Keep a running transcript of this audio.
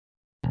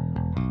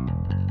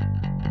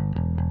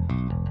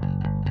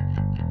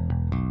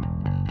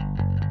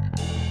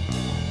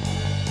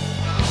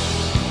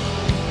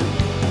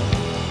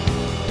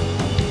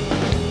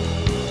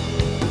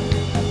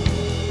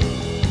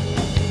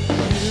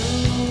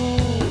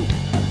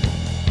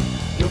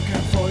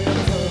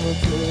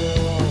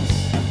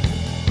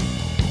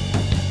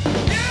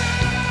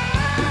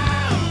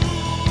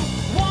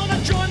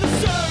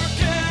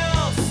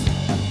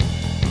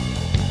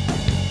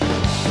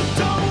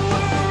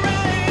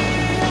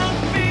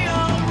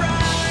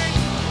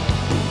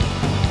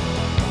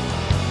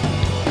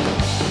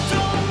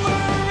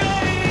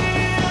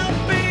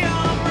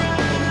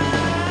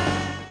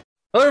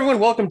Hello, everyone.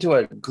 Welcome to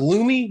a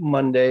gloomy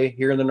Monday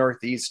here in the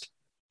Northeast.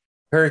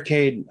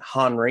 Hurricane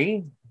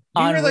Henri.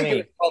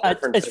 Henri.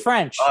 It's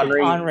French.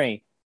 Henri. It's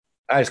Henri.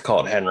 I just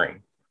call it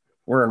Henry.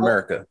 We're in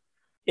America.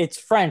 It's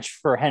French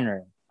for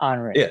Henry.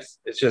 Henri. Yes,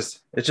 it's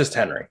just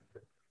Henry.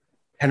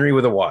 Henry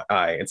with a Y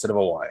instead of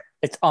a Y.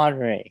 It's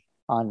Henri.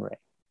 Henri.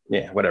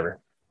 Yeah, whatever.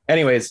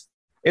 Anyways,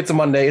 it's a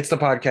Monday. It's the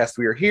podcast.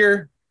 We are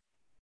here.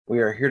 We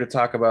are here to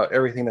talk about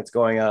everything that's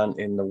going on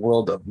in the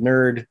world of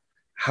nerd.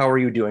 How are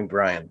you doing,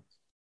 Brian?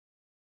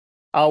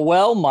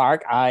 Well,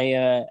 Mark,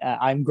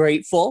 I'm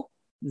grateful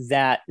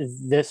that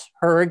this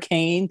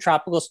hurricane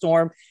tropical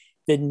storm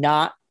did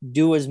not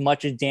do as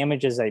much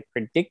damage as I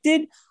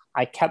predicted.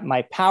 I kept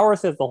my power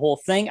through the whole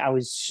thing. I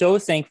was so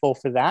thankful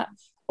for that.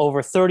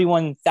 Over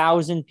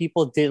 31,000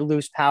 people did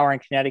lose power in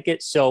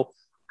Connecticut, so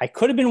I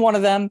could have been one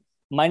of them.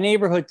 My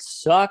neighborhood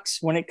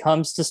sucks when it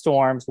comes to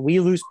storms.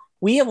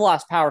 We have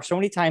lost power so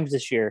many times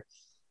this year.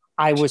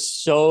 I was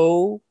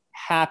so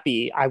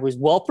happy. I was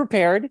well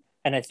prepared.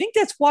 And I think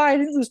that's why I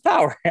didn't lose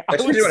power. That's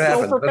what happens.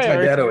 That's what my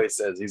dad always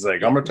says. He's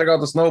like, I'm going to take out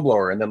the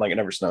snowblower. And then it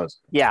never snows.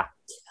 Yeah.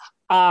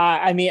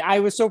 I mean, I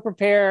was so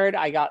prepared.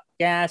 I got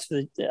gas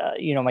for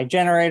the, my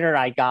generator.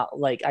 I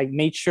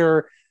made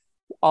sure,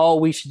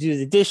 we should do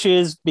the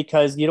dishes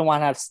because you don't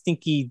want to have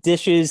stinky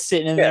dishes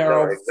sitting in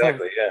there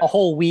a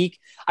whole week.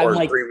 Or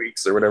 3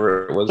 weeks or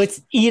whatever it was.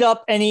 Let's eat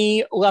up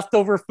any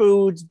leftover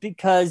foods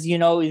because, we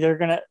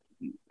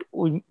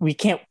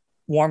can't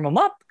warm them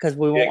up because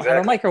we won't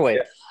have a microwave.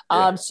 Yeah.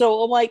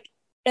 So I'm like,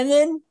 and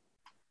then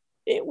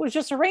it was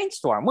just a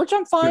rainstorm, which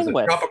I'm fine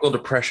with. Tropical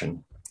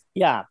depression.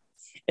 Yeah.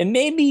 It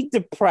made me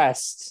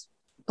depressed,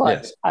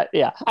 but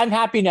I'm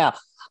happy now.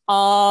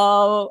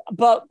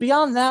 But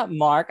beyond that,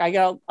 Mark, I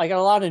got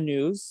a lot of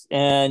news.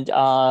 And,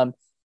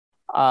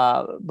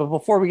 but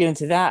before we get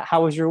into that,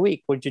 how was your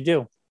week? What'd you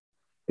do?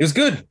 It was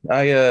good.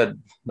 I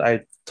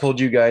told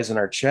you guys in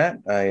our chat,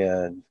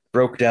 I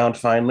broke down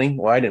finally.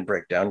 Well, I didn't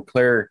break down.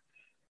 Claire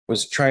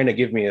was trying to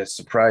give me a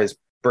surprise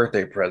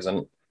birthday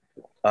present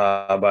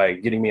by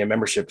getting me a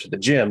membership to the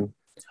gym.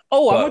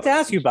 Oh, I want to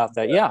ask you about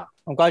that. Yeah,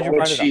 I'm glad you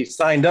brought it up. She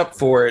signed up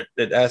for it.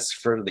 It asked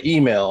for the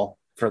email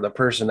for the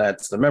person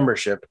that's the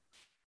membership,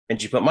 and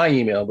she put my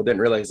email, but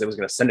didn't realize it was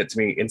going to send it to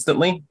me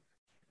instantly.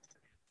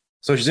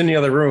 So she's in the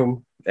other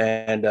room,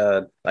 and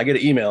I get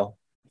an email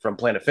from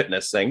Planet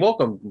Fitness saying,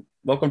 "Welcome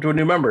to a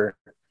new member."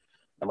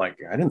 I'm like,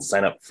 I didn't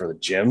sign up for the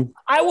gym.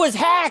 I was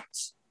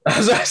hacked.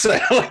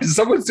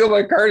 Someone stole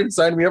my card and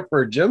signed me up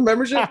for a gym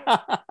membership.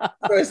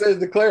 So I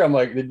said to Claire, I'm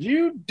like, did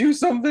you do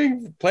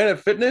something Planet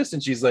Fitness?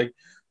 And she's like,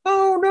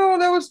 oh no,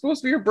 that was supposed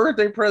to be your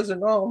birthday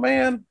present. Oh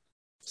man.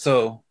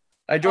 So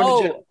I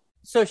joined the gym.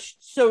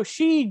 So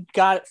she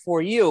got it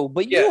for you,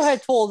 but you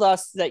had told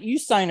us that you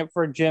signed up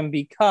for a gym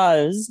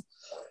because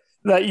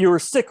that you were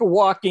sick of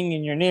walking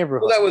in your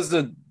neighborhood. Well,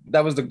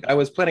 that was I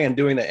was planning on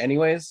doing that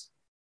anyways.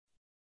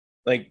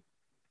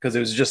 Because it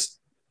was just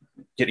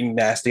getting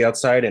nasty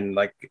outside, and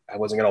I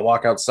wasn't going to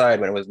walk outside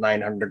when it was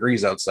 900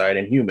 degrees outside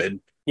and humid.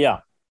 Yeah.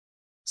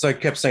 So I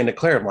kept saying to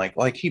Claire, I'm like,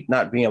 well, I keep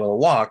not being able to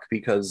walk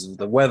because of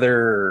the weather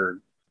or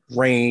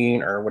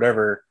rain or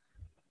whatever.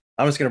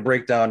 I'm just going to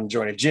break down and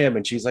join a gym.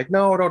 And she's like,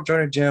 no, don't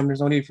join a gym.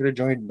 There's no need for you to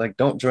join.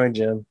 Don't join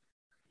gym.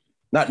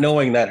 Not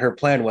knowing that her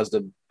plan was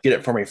to get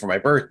it for me for my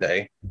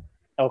birthday.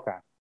 Okay.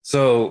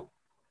 So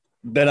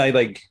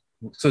then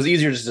so it's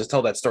easier just to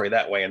tell that story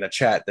that way in the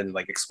chat than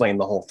explain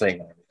the whole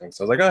thing and everything.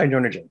 So I was like, I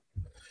joined a gym.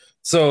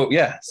 So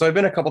yeah, so I've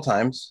been a couple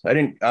times.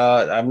 I'm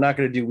not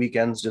going to do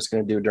weekends, just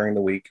going to do it during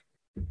the week.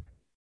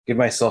 Give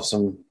myself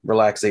some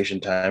relaxation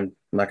time.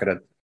 I'm not going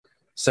to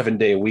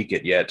 7-day a week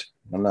it yet.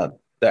 I'm not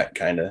that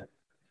kind of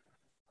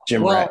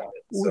gym rat.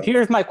 So.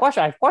 Here's my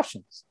question. I have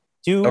questions.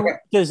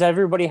 Does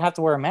everybody have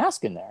to wear a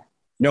mask in there?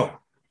 No.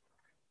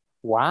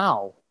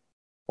 Wow.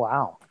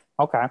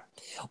 Okay.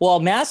 Well,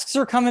 masks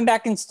are coming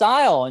back in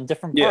style in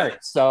different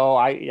parts,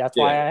 so that's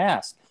why I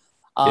asked.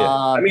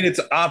 I mean, it's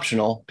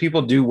optional.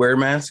 People do wear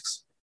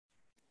masks.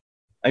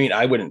 I mean,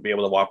 I wouldn't be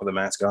able to walk with a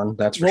mask on.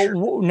 That's for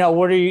sure. No,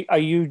 what are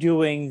you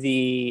doing?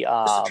 The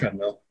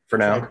treadmill for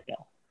now.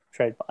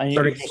 Treadmill.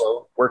 Starting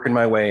slow, working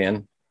my way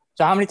in.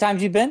 So, how many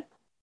times you been?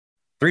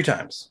 3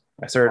 times.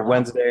 I started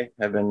Wednesday.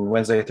 I've been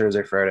Wednesday,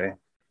 Thursday, Friday.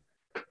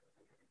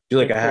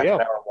 Do a half an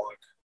hour walk.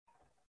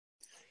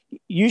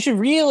 You should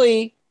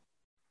really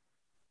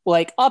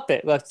up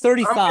it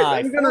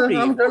 35.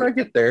 I'm gonna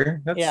get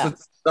there.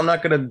 I'm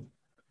not gonna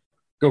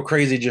go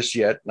crazy just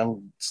yet.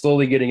 I'm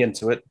slowly getting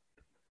into it.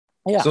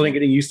 Yeah. Slowly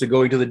getting used to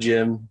going to the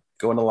gym,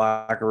 going to the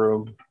locker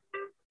room,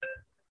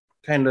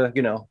 kind of,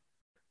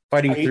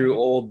 fighting through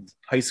old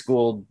high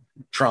school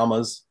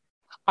traumas.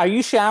 Are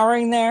you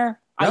showering there?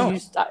 No,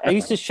 I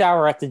used to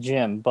shower at the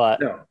gym, but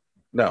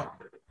no.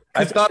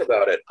 I've thought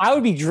about it. I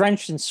would be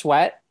drenched in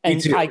sweat, Me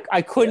and too.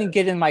 I couldn't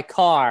get in my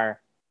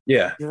car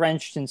Yeah,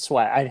 drenched in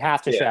sweat. I'd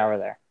have to shower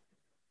there.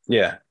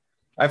 yeah.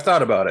 I've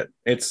thought about it.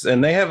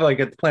 And they have like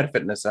at Planet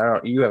Fitness. I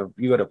don't. You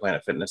go to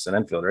Planet Fitness in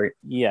Enfield, right?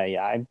 Yeah,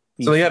 yeah.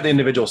 So they have the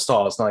individual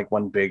stalls, not like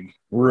one big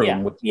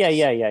room.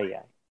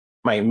 Yeah.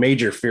 My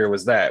major fear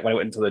was that when I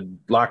went into the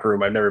locker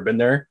room, I've never been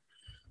there.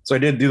 So I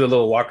did do the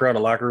little walk around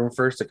the locker room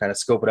first to kind of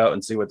scope it out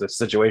and see what the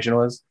situation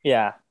was.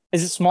 Yeah.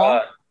 Is it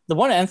small? The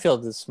one at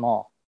Enfield is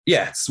small.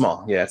 Yeah, it's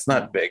small. Yeah, it's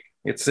not big.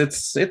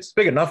 It's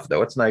big enough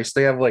though. It's nice.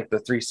 They have like the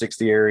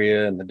 360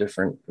 area and the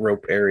different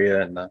rope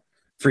area and the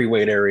free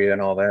weight area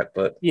and all that.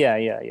 But yeah.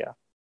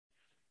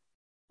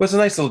 it's a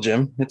nice little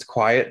gym. It's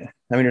quiet.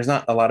 I mean, there's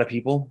not a lot of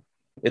people.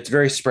 It's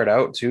very spread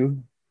out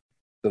too.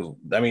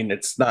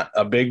 It's not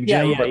a big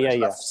gym, but there's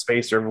enough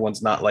space where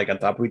everyone's not like on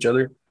top of each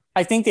other.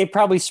 I think they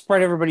probably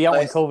spread everybody out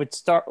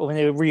when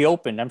they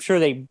reopened. I'm sure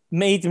they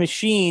made the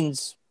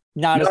machines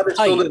not as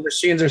tight. The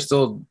machines are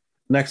still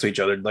next to each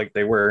other like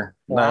they were.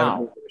 Wow.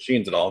 Not the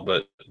machines at all,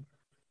 but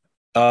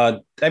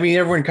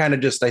everyone kind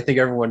of I think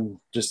everyone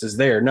just is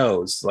there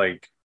knows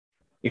like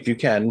if you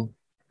can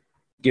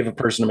give a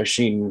person a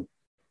machine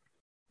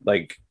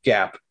like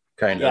gap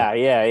kind of.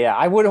 Yeah.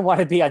 I wouldn't want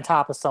to be on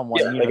top of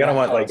someone. Yeah, like I don't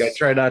want I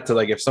try not to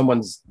if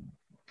someone's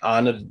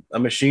on a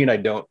machine, I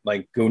don't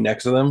go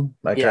next to them.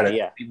 I try to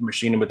leave a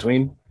machine in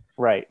between.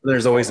 Right.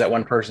 There's always that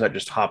one person that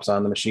just hops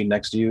on the machine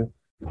next to you.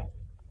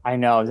 I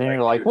know. Then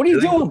you're like, what are you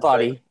doing,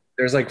 buddy?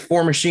 There's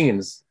 4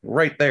 machines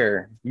right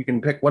there. You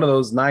can pick one of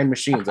those 9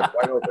 machines that's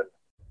wide open.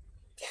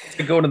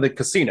 To go to the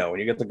casino when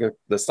you get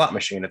the slot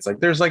machine, it's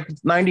there's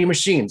 90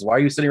 machines. Why are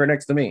you sitting right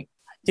next to me?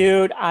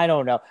 Dude, I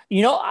don't know.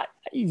 I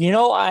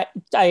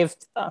have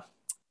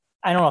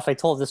I don't know if I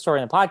told this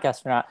story in the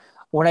podcast or not.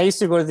 When I used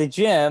to go to the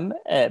gym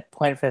at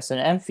Planet Fitness in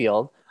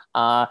Enfield,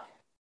 I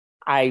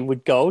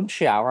would go and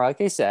shower,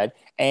 like I said,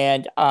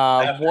 and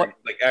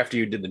after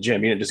you did the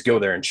gym, you didn't just go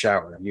there and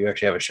shower. You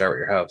actually have a shower at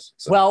your house.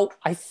 So. Well,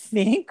 I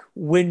think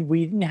when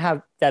we didn't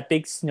have that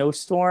big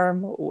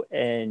snowstorm,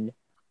 and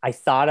I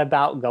thought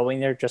about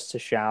going there just to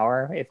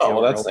shower.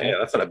 That's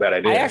not a bad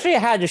idea. I actually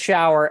had to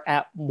shower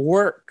at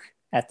work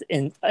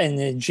in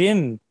the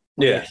gym.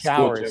 Yeah,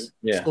 showers,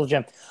 school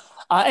gym.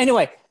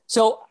 Anyway,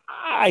 so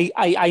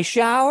I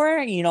shower.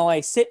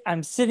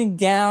 I'm sitting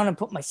down and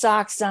put my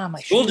socks on. My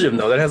school gym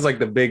though, that has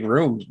the big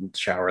room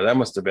shower. That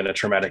must have been a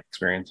traumatic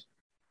experience.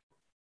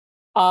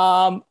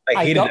 I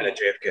hated it at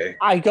JFK.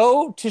 I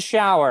go to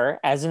shower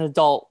as an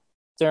adult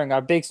during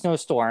our big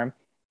snowstorm,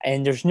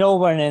 and there's no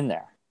one in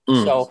there.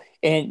 So,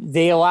 and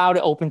they allowed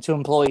it open to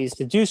employees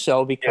to do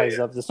so because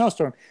of the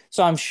snowstorm.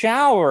 So I'm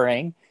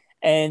showering,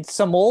 and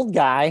some old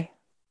guy,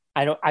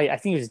 I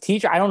think he was a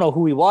teacher. I don't know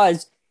who he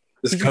was.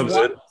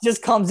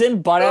 Just comes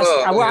in, butt ass.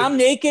 I'm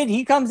naked.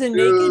 He comes in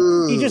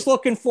naked. He's just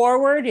looking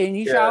forward, and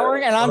he's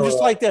showering, and I'm just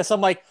like this.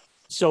 I'm like,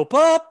 soap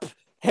up,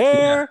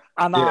 hair.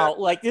 I'm out.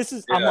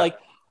 I'm like,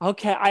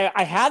 okay,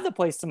 I had the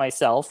place to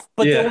myself,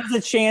 but there was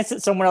a chance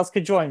that someone else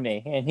could join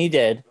me, and he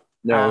did.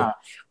 No,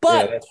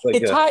 but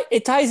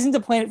it ties into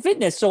Planet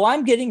Fitness. So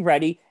I'm getting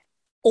ready.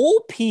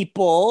 Old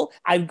people,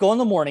 I'd go in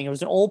the morning. It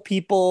was an old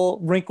people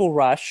wrinkle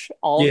rush,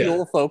 all the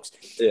old folks.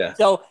 Yeah.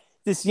 So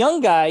this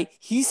young guy,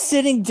 he's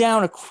sitting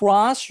down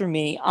across from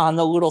me on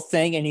the little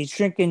thing, and he's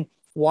drinking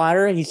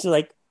water. And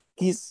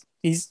he's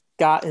he's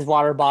got his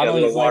water bottle.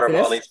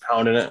 He's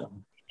pounding it.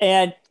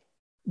 And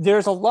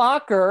there's a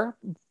locker.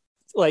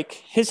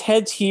 His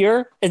head's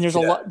here, and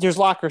there's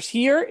lockers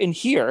here and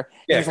here.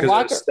 Yeah,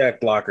 because there's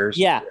stacked lockers.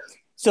 Yeah.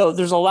 So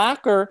there's a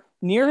locker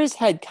near his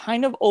head,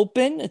 kind of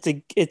open. It's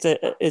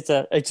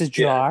a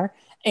jar,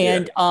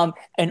 and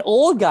an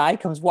old guy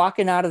comes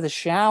walking out of the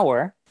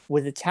shower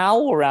with a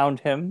towel around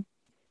him.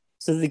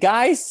 So the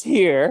guy's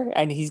here,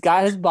 and he's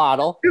got his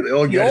bottle. The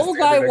old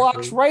guy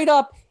walks right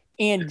up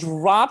and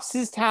drops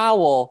his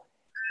towel,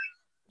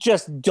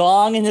 just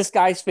dong in this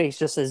guy's face.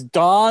 Just says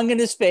dong in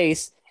his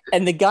face.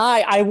 And the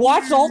guy, I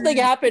watched the whole thing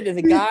happen. And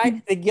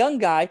the young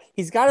guy,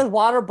 he's got his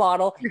water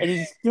bottle and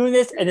he's doing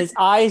this, and his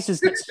eyes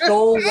just get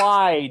so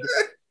wide.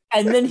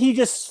 And then he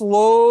just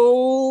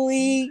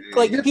slowly,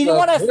 he didn't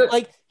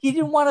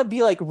want to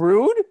be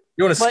rude.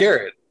 You want to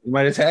scare it. He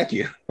might attack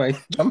you. Might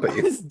jump at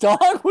you. His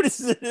dog was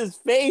in his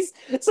face,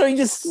 so he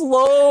just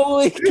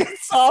slowly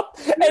gets up,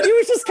 and he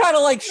was just kind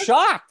of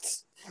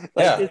shocked.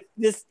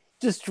 This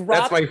just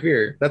dropped. That's my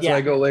fear. That's why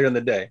I go later in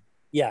the day.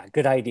 Yeah,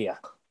 good idea.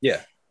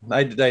 Yeah,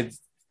 I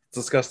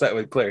discussed that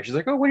with Claire. She's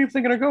like, "Oh, when are you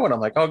thinking of going?" I'm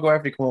like, "I'll go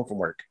after you come home from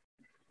work."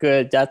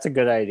 Good. That's a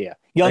good idea.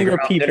 Younger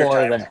people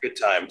are there. It's a good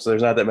time, so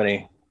there's not that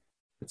many.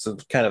 It's a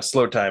kind of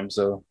slow time,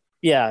 so.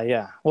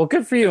 Yeah. Well,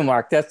 good for you,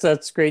 Mark.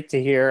 That's great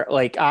to hear.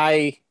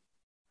 I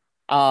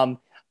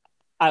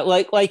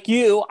like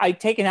you, I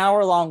take an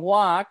hour-long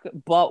walk,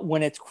 but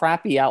when it's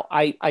crappy out,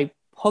 I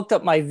hooked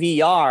up my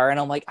VR and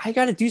I'm like, I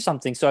got to do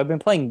something. So I've been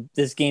playing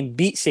this game,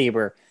 Beat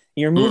Saber.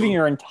 You're moving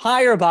your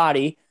entire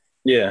body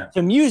Yeah.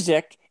 to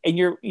music and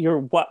you're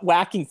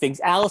whacking things.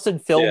 Allison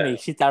filmed me.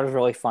 She thought it was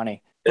really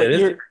funny. But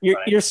It is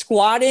you're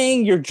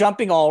squatting, you're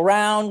jumping all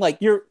around, like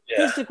you're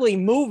Yeah. physically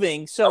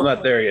moving. So I'm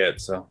not there yet.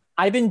 So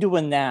I've been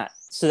doing that.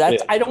 So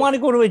that's I don't want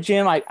to go to a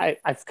gym.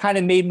 I've kind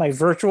of made my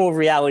virtual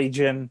reality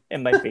gym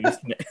in my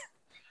basement.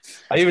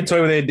 I even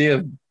toyed with the idea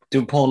of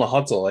pulling a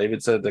hustle. I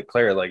even said to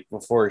Claire, like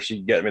before she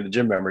get me the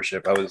gym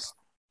membership, I was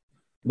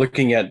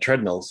looking at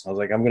treadmills. I was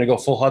like, I'm gonna go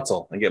full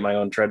hustle and get my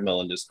own treadmill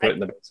and just put it in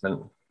the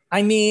basement.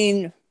 I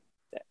mean,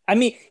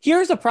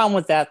 here's the problem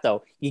with that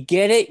though. You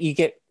get it,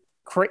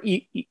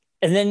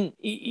 and then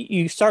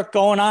you start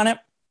going on it,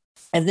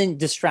 and then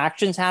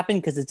distractions happen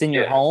because it's in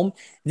your home.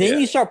 Then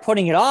you start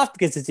putting it off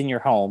because it's in your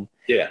home.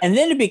 Yeah. And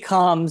then it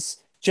becomes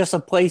just a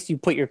place you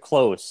put your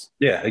clothes.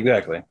 Yeah,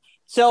 exactly.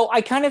 So I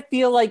kind of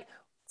feel like,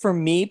 for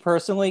me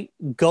personally,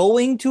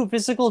 going to a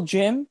physical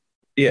gym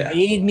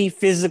made me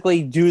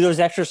physically do those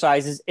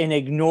exercises and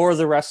ignore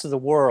the rest of the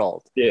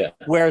world. Yeah.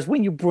 Whereas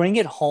when you bring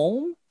it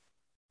home,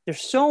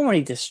 there's so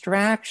many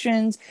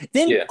distractions.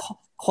 Then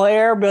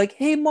Claire be like,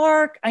 hey,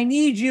 Mark, I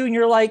need you. And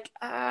you're like,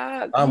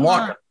 I'm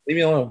walking. Leave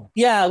me alone.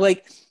 Yeah,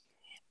 like.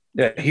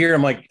 Yeah, here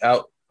I'm like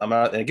out. I'm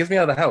out, and it gets me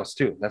out of the house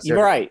too. That's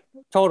right.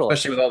 Totally.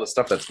 Especially with all the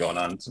stuff that's going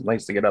on. It's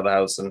nice to get out of the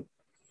house and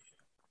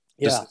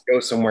just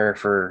go somewhere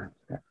for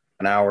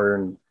an hour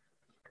and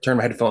turn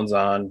my headphones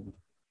on.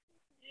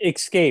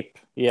 Escape.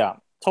 Yeah,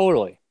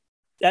 totally.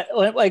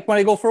 Like when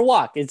I go for a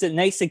walk, it's a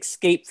nice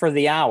escape for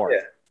the hour. Yeah.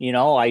 You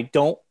know, I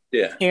don't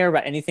care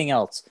about anything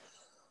else.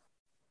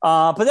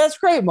 But that's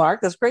great,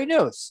 Mark. That's great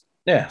news.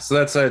 Yeah, so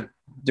that's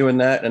doing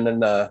that. And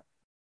then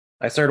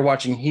I started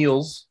watching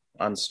Heels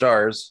on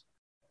Stars,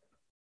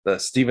 the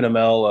Stephen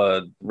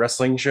Amell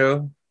wrestling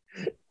show.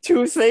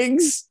 Two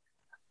things.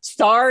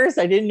 Stars,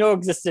 I didn't know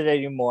existed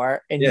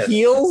anymore. And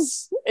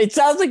Heels, it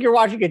sounds like you're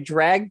watching a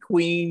drag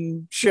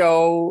queen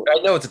show.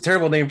 I know, it's a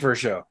terrible name for a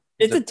show.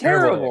 It's a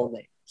terrible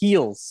name.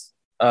 Heels.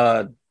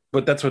 But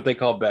that's what they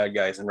call bad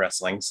guys in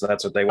wrestling. So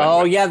that's what they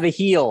went with. Yeah, the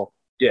heel.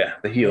 Yeah,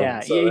 the heel. Yeah,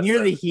 so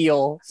you're the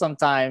heel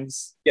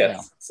sometimes. Yeah,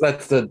 so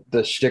that's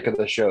the shtick of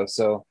the show.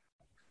 So,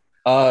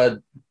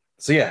 started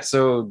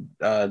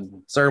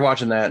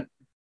watching that.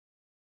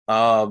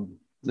 The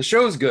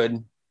show is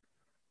good.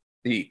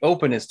 The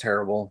open is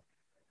terrible.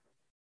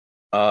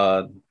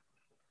 Open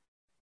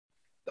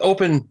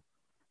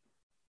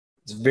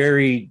is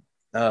very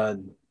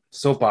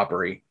soap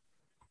opera-y.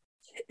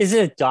 Is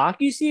it a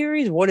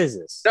docu-series? What is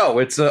this? No,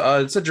 it's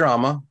a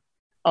drama.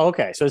 Oh,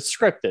 okay, so it's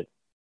scripted.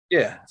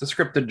 Yeah, it's a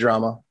scripted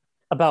drama.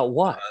 About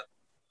what?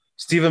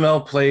 Steve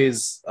Amell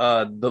plays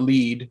the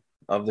lead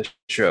of the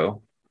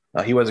show.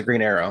 He was a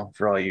Green Arrow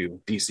for all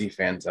you DC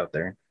fans out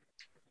there.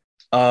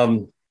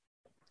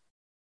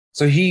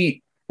 So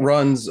he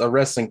runs a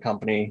wrestling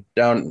company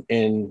down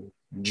in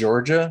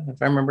Georgia,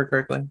 if I remember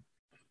correctly.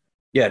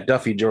 Yeah,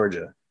 Duffy,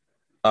 Georgia.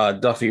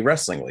 Duffy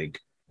Wrestling League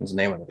is the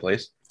name of the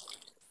place.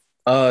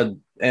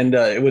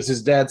 It was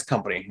his dad's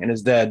company, and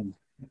his dad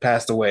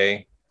passed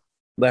away,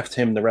 left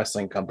him the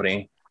wrestling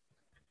company.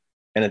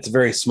 And it's a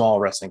very small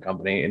wrestling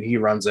company, and he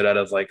runs it out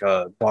of like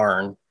a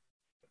barn.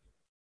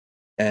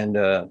 And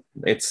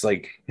it's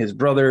like his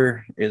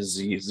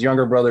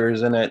younger brother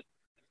is in it,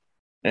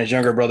 and his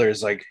younger brother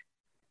is like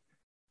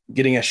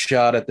getting a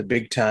shot at the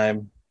big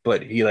time,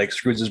 but he like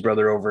screws his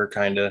brother over,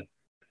 kind of.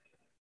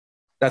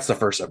 That's the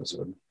first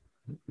episode,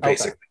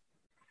 basically.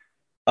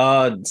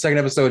 Okay. Second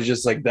episode is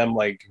just like them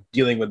like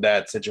dealing with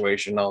that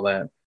situation and all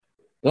that.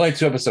 They're only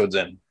 2 episodes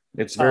in.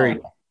 It's very,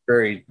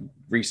 very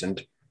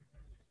recent.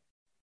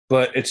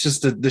 But it's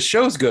just the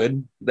show's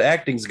good. The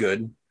acting's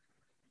good.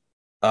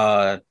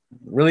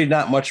 Really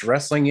not much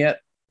wrestling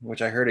yet,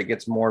 which I heard it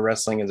gets more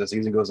wrestling as the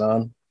season goes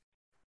on.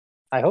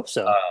 I hope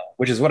so.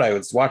 Which is what I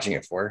was watching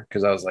it for,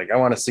 because I was like, I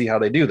want to see how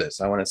they do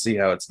this. I want to see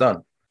how it's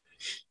done.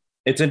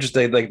 It's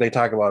interesting, like they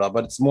talk about it,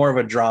 but it's more of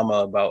a drama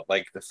about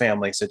like the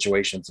family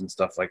situations and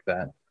stuff like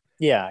that.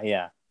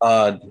 Yeah.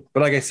 But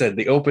like I said,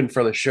 the open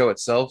for the show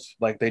itself,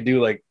 like they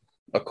do like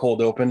a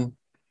cold open,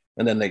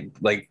 and then they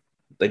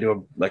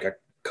do a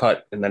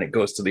cut, and then it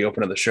goes to the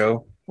open of the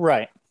show.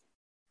 Right.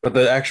 But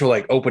the actual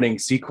like opening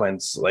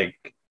sequence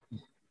like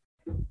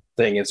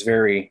thing is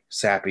very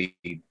sappy,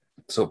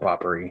 soap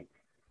opera-y.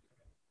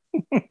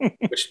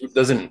 Which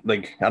doesn't,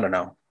 like, I don't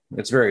know.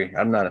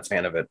 I'm not a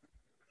fan of it.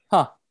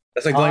 Huh.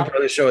 That's like the only part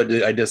of the show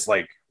I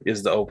dislike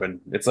is the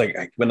open. It's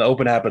like when the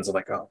open happens, I'm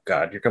like, oh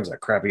God, here comes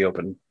that crappy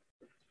open.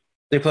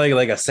 They play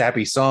like a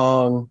sappy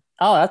song.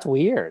 Oh, that's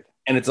weird.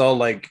 And it's all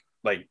like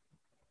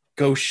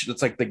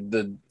it's like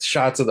the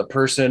shots of the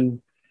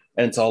person,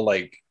 and it's all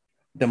like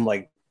them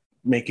like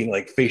making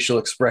like facial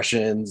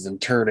expressions and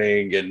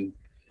turning and.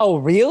 Oh,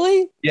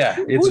 really? Yeah,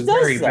 it's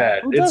very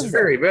bad. It's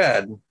very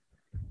bad.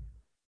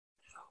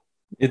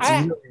 It's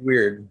really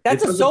weird.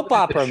 That's a soap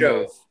opera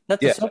move.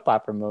 That's a soap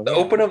opera move. The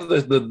open of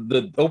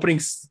the opening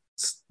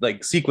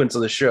like sequence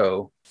of the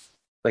show,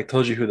 like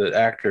tells you who the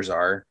actors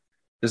are,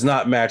 does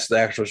not match the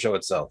actual show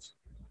itself.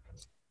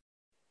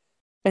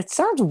 It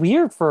sounds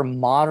weird for a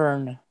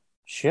modern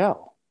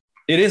show.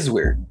 It is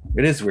weird.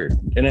 It is weird,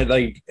 and it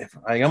like if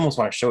I almost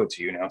want to show it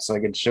to you now, so I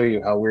can show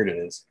you how weird it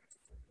is.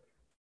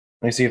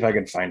 Let me see if I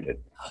can find it.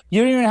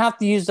 You don't even have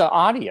to use the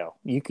audio.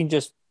 You can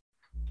just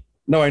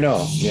No, I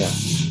know. Yeah.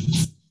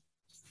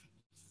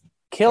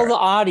 kill the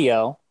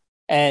audio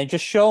and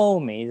just show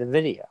me the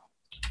video.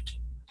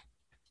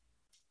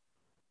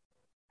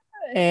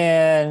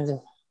 And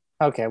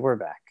okay, we're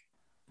back.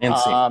 And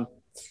scene.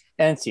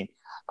 And scene.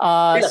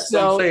 Yeah,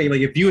 so I'm saying,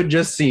 like, if you had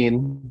just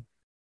seen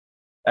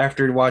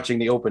after watching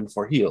the open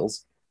for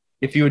Heels,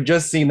 if you had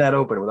just seen that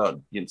open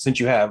without, since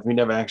you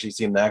never actually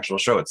seen the actual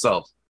show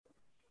itself,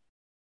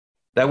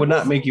 that would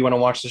not make you want to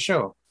watch the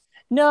show.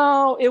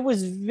 no, it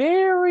was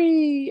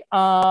very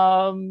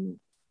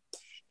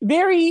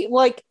very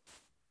like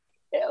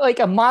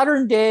a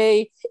modern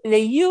day.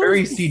 They use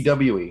Very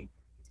CW-y.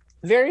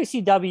 very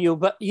CW,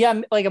 but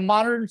yeah, like a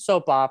modern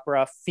soap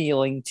opera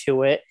feeling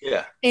to it.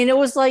 Yeah. And it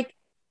was like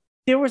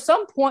there were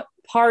some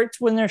parts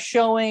when they're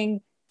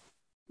showing,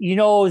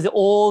 the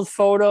old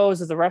photos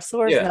of the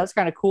wrestlers, and that's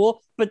kind of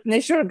cool. But they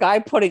showed a guy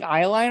putting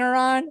eyeliner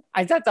on.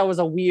 I thought that was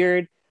a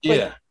weird.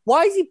 Yeah.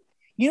 Why is he?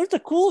 It's a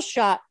cool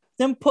shot.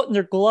 Them putting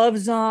their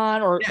gloves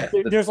on, or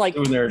there's like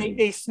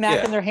they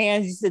smack in their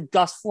hands, you see the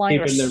dust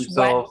flying or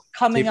sweat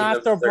coming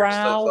off their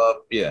brow.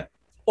 Yeah.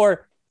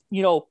 Or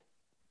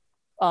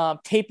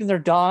taping their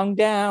dong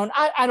down.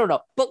 I don't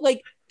know, but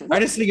like I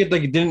just think it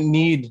didn't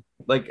need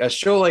like a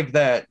show like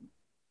that.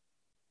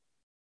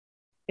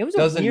 It was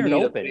doesn't a weird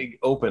need open. a big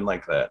open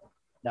like that.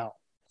 No.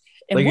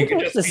 And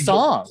what was the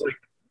song?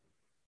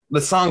 The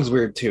song's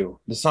weird too.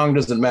 The song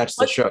doesn't match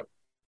the show.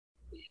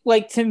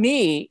 Like to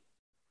me,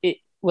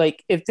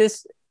 if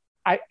this,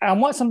 I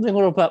want something a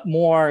little bit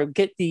more,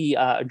 get the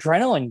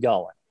adrenaline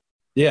going.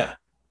 Yeah,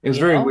 it was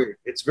very weird.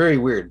 It's very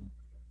weird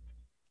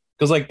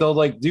because like they'll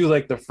like do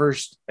like the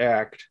first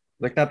act,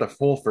 like not the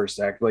full first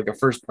act, like a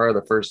first part of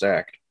the first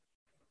act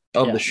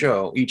of the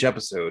show, each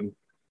episode,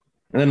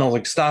 and then they'll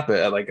like stop it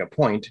at like a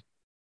point,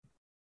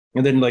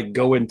 and then like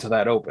go into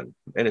that open,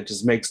 and it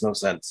just makes no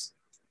sense.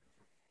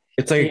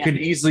 It's like it could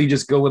easily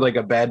just go with like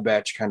a Bad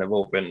Batch kind of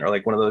open, or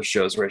like one of those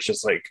shows where it's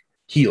just like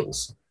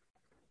heels.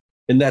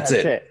 And that's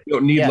it. You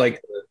don't need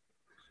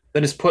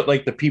then just put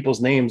like the people's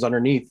names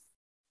underneath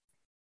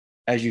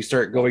as you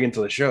start going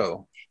into the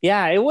show.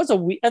 Yeah,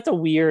 that's a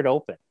weird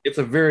open. It's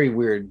a very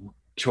weird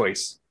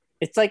choice.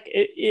 It's like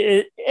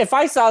if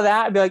I saw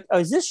that, I'd be like, "Oh,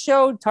 is this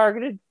show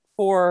targeted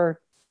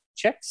for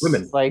chicks,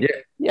 women?" Like,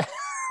 yeah.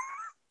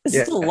 Is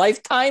this a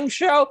Lifetime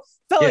show?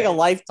 Felt like a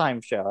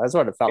Lifetime show. That's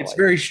what it felt like. It's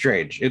very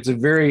strange. It's a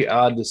very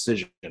odd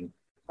decision.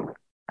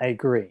 I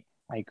agree.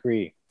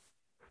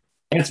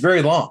 And it's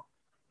very long.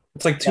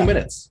 It's like 2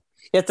 minutes.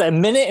 It's a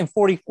minute and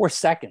 44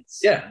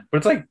 seconds. Yeah,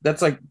 but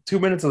that's like 2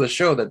 minutes of the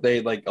show that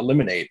they like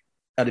eliminate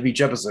out of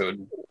each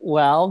episode.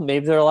 Well,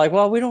 maybe they're like,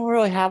 well, we don't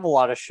really have a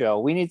lot of show.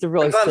 We need to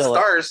really it's on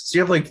Stars. So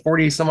you have like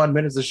 40 some odd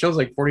minutes. The show's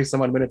like 40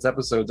 some odd minutes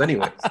episodes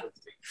anyway.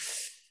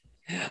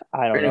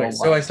 I don't know.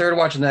 So I started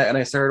watching that, and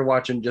I started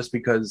watching just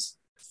because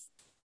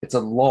it's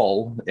a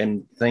lull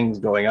in things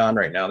going on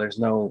right now. There's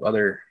no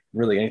other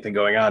really anything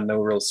going on. No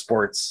real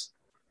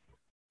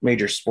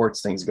major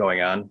sports things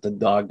going on. The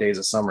dog days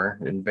of summer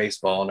in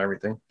baseball and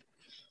everything.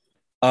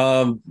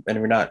 And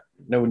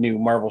no new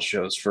Marvel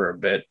shows for a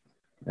bit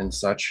and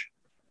such.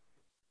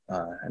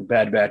 And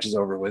Bad Batch is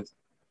over with.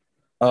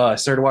 I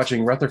started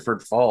watching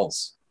Rutherford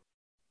Falls,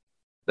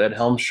 the Ed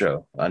Helms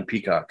show on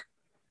Peacock.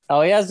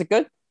 Oh yeah, is it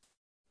good?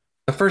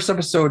 The first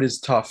episode is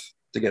tough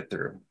to get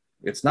through.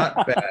 It's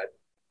not bad.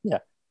 Yeah.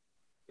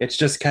 It's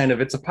just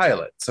it's a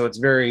pilot, so it's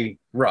very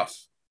rough.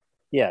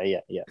 Yeah.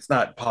 It's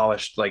not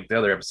polished like the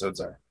other episodes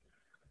are.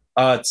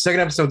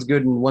 Second episode's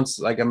good, and once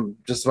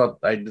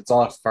it's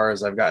all as far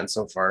as I've gotten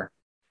so far.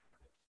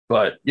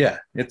 But yeah,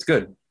 it's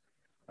good.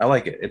 I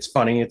like it. It's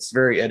funny. It's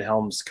very Ed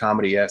Helms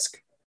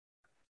comedy-esque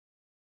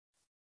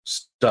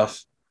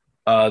stuff.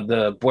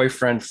 The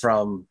boyfriend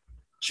from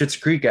Schitt's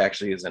Creek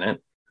actually is in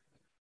it.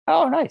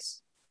 Oh,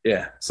 nice.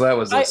 Yeah, so that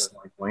was a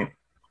point.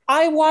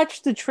 I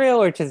watched the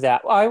trailer to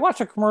that. I watched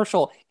a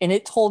commercial, and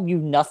it told you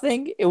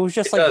nothing. It was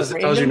just it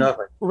tells you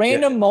nothing.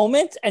 Random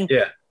moments, and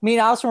me and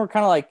Allison were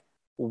kind of like,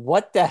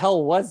 "What the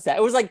hell was that?"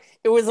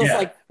 It was this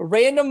like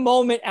random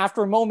moment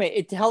after moment.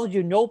 It tells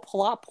you no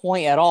plot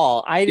point at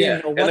all. I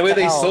didn't know what. And the way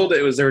they sold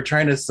it was they were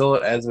trying to sell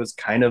it as it was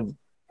kind of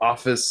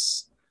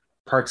Office,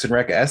 Parks and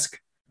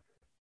Rec-esque,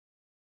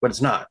 but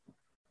it's not.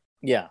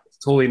 Yeah, it's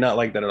totally not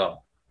like that at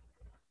all.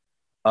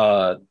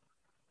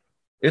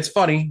 It's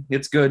funny.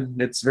 It's good.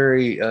 It's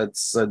very.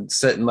 It's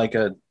set in like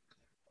a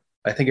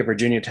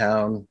Virginia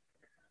town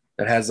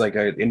that has like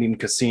an Indian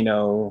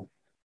casino,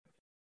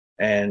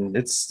 and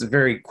it's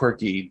very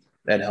quirky.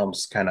 Ed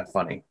Helms kind of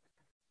funny.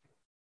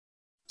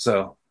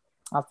 So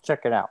I'll have to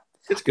check it out.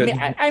 It's good.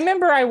 I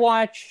remember I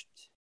watched.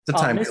 It's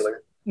a time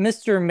killer.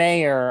 Mr.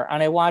 Mayor,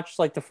 and I watched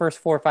like the first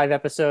 4 or 5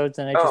 episodes,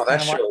 and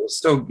that show was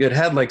so it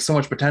had like so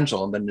much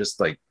potential, and then just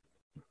like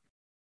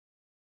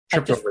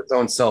tripped over its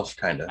own self,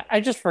 kind of. I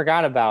just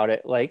forgot about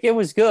it. Like it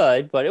was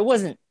good, but it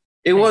wasn't.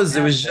 It was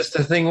just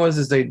the thing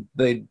is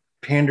they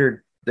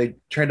pandered. They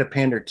tried to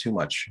pander too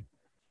much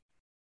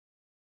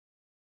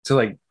to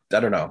like I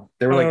don't know.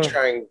 They were like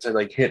trying to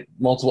like hit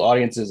multiple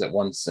audiences at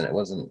once, and it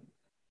wasn't.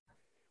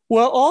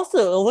 Well,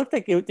 also, it looked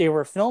like they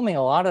were filming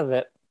a lot of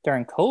it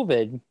during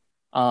COVID,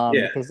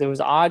 Yeah. because there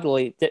was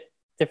oddly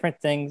different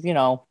things, you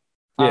know.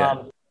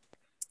 Yeah.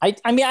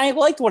 I mean, I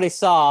liked what I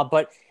saw,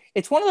 but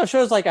it's one of those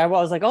shows like I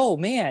was like, oh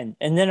man,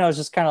 and then I was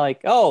just kind of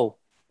like, oh,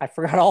 I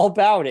forgot all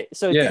about it,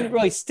 so it Yeah. didn't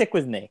really stick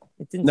with me.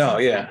 It didn't. No.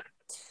 Yeah.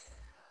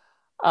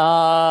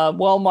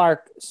 Well,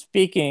 Mark,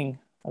 speaking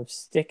of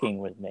sticking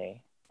with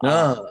me,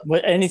 No.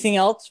 anything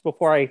else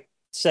before I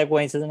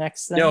segue into the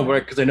next thing? No,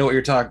 but because I know what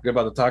you're talking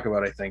about to talk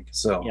about, I think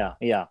so.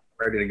 Yeah.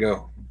 Ready to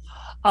go.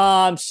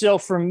 So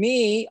for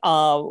me,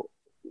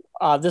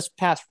 this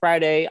past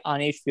Friday on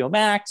HBO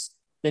Max,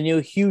 the new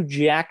Hugh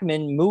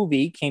Jackman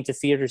movie came to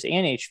theaters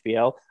and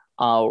HBO,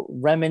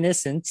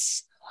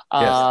 Reminiscence.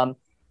 Yes.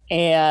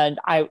 And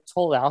I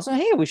told Allison,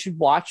 hey, we should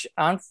watch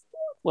on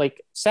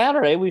like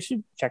Saturday. We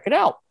should check it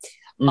out.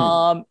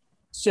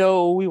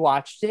 So we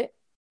watched it,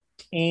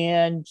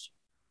 and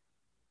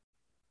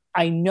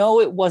I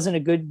know it wasn't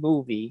a good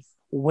movie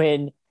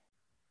when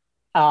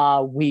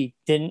we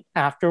didn't,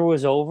 after it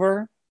was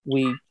over,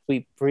 we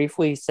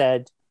briefly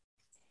said,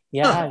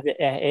 yeah,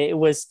 it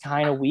was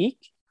kind of weak.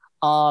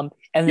 And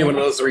one of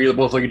those where you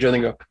both look at each other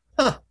and go,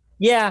 huh.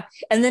 Yeah.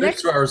 And the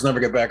next 2 hours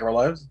never get back in our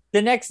lives.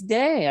 The next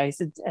day I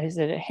said,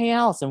 hey,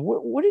 Allison,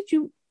 what did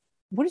you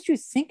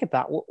think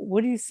about?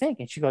 What do you think?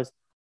 And she goes,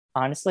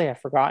 honestly,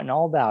 I've forgotten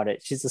all about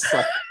it. She's just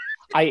like,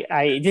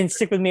 I didn't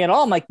stick with me at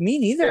all. I'm like, me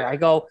neither. I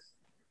go,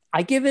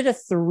 I give it a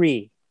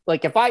 3.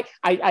 Like if I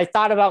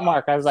thought about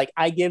Mark, I was like,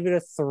 I give it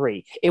a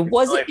 3. It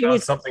wasn't. It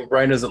was something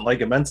Brian doesn't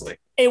like immensely.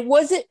 It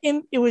wasn't.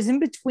 It was in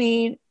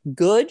between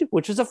good,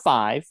 which was a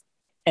 5,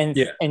 and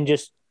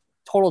just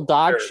total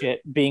dog shit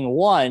being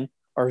 1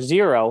 or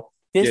 0.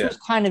 This was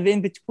kind of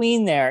in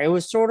between there. It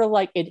was sort of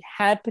like it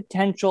had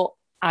potential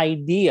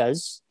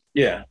ideas.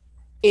 Yeah.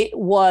 It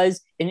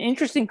was an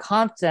interesting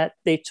concept.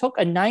 They took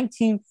a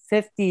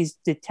 1950s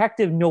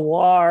detective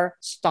noir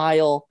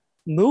style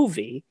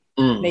movie.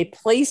 They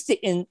placed it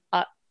in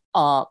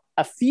a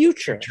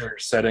future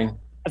setting.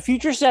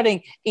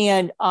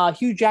 And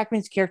Hugh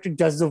Jackman's character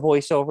does the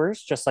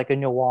voiceovers just like a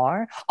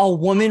noir. A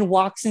woman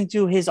walks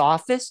into his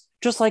office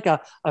just like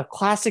a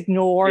classic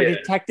noir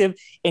detective,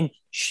 and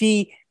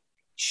she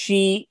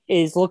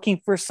is looking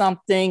for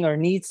something or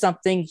needs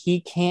something.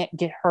 He can't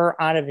get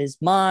her out of his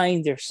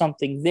mind. There's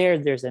something there.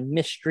 There's a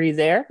mystery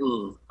there.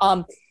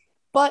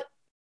 But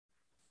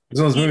it's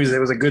one of those movies, it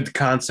was a good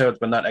concept,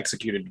 but not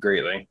executed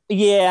greatly.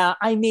 Yeah,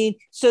 I mean,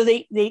 so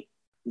the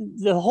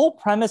whole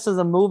premise of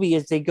the movie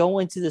is they go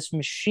into this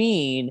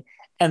machine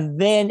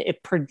and then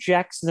it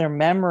projects their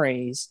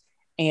memories,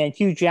 and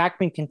Hugh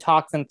Jackman can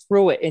talk them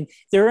through it. And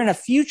they're in a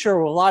future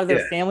where a lot of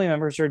their family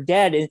members are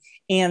dead,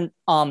 and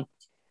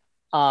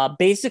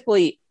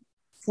basically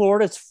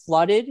Florida's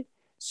flooded,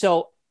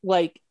 so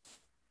like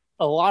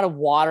a lot of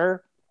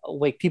water,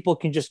 like people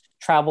can just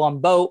travel on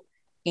boat,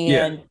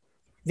 and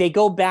they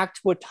go back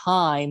to a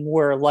time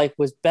where life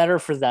was better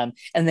for them,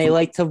 and they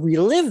like to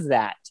relive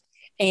that,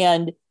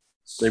 and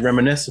they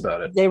reminisce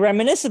about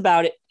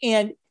it.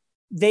 And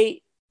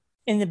they,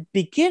 in the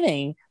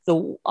beginning,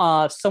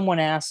 someone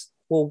asked,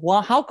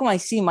 well, how can I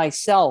see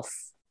myself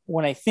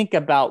when I think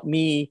about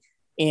me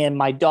and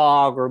my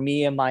dog, or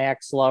me and my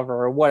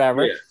ex-lover, or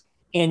whatever?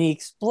 And he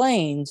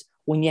explains,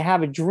 when you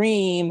have a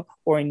dream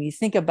or when you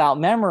think about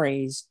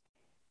memories,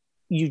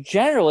 you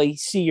generally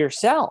see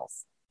yourself.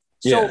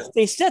 So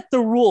they set the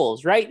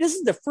rules, right? This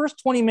is the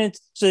first 20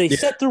 minutes. So they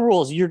set the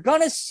rules. You're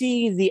going to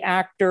see the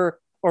actor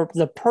or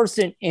the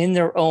person in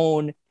their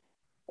own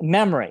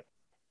memory.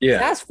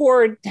 Fast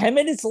forward 10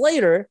 minutes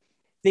later,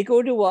 they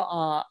go to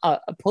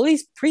a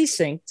police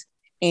precinct,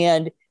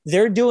 and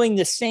they're doing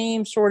the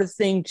same sort of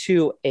thing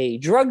to a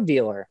drug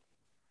dealer.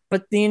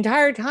 But the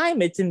entire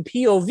time it's in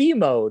POV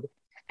mode.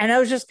 And I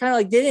was just kind of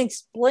like, they didn't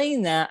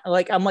explain that.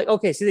 Like, I'm like,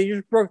 okay, so they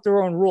just broke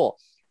their own rule.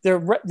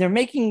 They're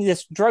making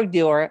this drug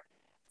dealer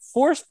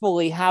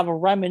forcefully have a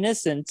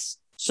reminiscence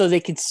so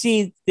they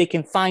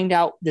can find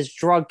out this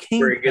drug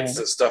kingpin. Where he gets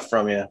the stuff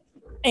from,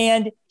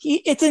 and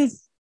it's in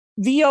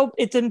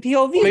POV.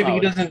 Well, maybe mode. He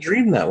doesn't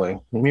dream that way.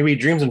 Maybe he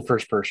dreams in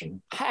first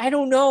person. I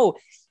don't know,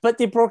 but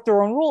they broke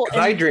their own rule.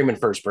 I dream in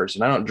first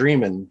person. I don't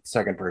dream in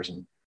second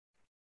person.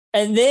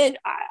 And then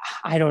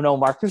I don't know,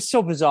 Mark. It was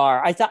so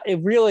bizarre. I thought it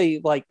really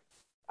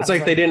it's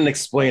like they didn't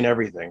explain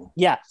everything.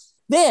 Yeah.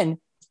 Then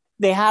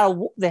they have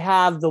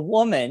the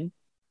woman,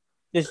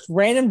 this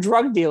random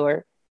drug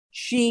dealer.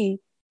 She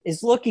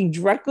is looking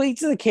directly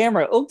to the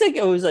camera. It looked like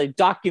it was a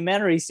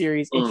documentary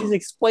series, and she's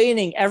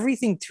explaining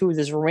everything to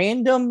this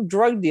random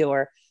drug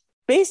dealer,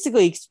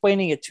 basically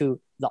explaining it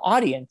to the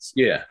audience.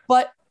 Yeah.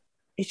 But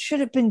it should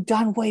have been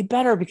done way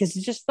better, because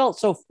it just felt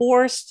so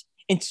forced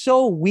and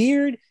so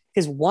weird.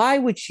 Because why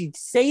would she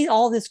say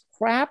all this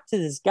crap to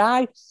this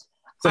guy? It's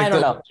like I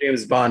don't know.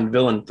 James Bond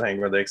villain thing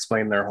where they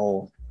explain their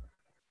whole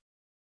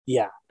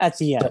at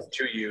the end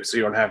to you, so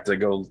you don't have to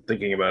go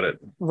thinking about it.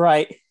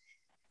 Right.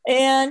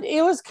 And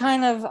it was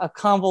kind of a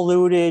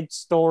convoluted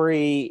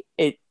story.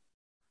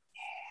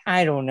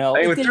 I don't know.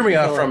 I mean, what threw me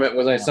off from it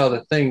was I Yeah. saw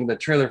the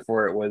trailer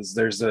for it was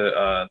there's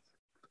a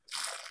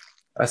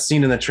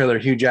scene in the trailer.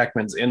 Hugh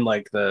Jackman's in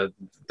like the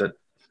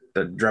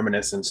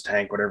reminiscence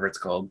tank, whatever it's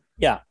called.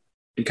 Yeah.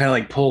 He kind of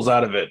like pulls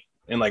out of it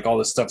and like all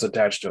this stuff's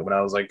attached to him. And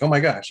I was like, oh my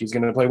gosh, he's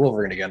going to play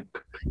Wolverine again.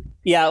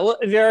 Yeah. Well,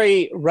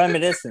 very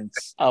reminiscent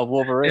of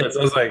Wolverine. Yeah, so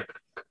I was like,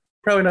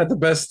 probably not the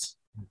best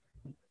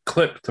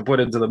clip to put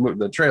into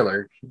the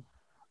trailer.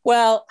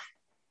 Well,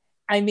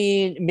 I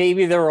mean,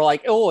 maybe they were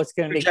like, oh, it's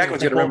going to make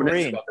Jackman's going to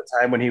reminisce about the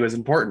time when he was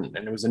important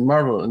and it was in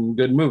Marvel and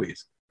good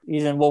movies.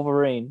 He's in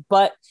Wolverine.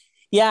 But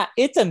yeah,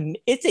 it's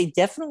a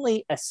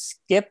definitely a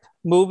skip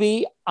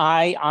movie.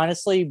 I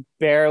honestly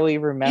barely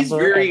remember. He's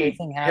very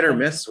everything hit or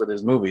miss with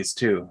his movies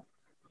too,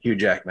 Hugh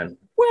Jackman.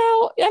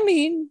 Well, I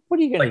mean, what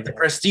are you going to Like do? The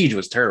Prestige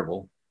was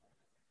terrible.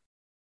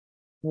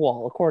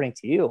 Well, according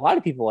to you, a lot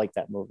of people like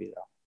that movie,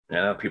 though.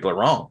 Yeah, people are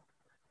wrong.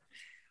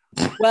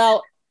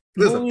 Well,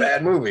 This is a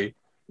bad movie.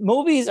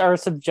 Movies are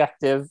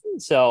subjective,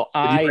 so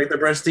Did you like The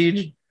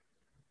Prestige?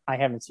 I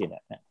haven't seen it.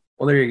 No.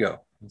 Well, there you go.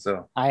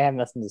 So I have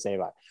nothing to say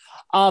about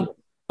it.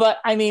 But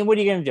I mean, what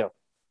are you going to do?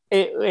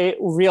 It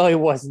really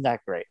wasn't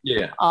that great.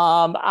 yeah.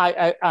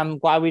 I'm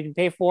glad we didn't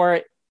pay for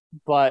it,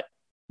 but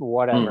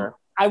whatever.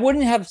 I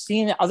wouldn't have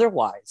seen it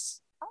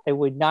otherwise. I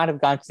would not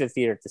have gone to the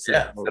theater to see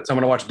that movie. That's how I'm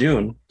going to watch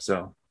Dune.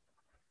 So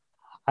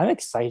I'm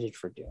excited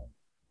for Dune.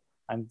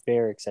 I'm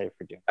very excited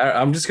for Dune.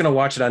 I'm just going to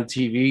watch it on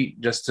TV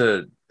just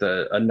to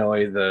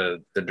annoy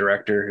the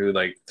director who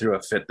like threw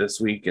a fit this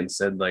week and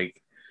said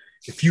like,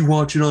 if you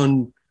watch it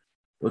on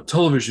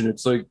television,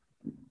 it's like,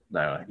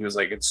 no, he was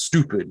like, it's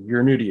stupid.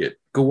 You're an idiot.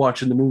 Go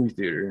watch in the movie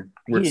theater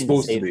where it's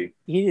supposed to be.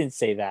 He didn't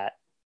say that.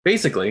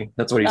 Basically,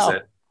 that's what he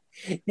said.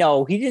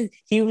 No, he didn't.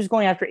 He was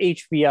going after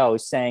HBO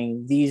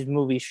saying these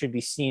movies should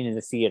be seen in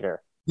the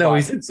theater. No,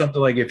 he said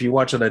something like, if you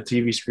watch on a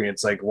TV screen,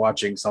 it's like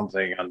watching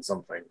something on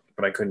something.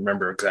 But I couldn't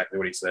remember exactly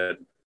what he said.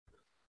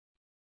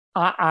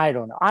 I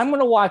don't know. I'm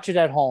going to watch it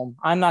at home.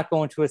 I'm not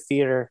going to a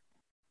theater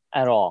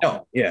at all.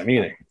 No, yeah,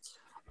 me neither.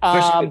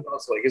 Especially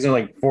also, like, isn't it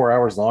like 4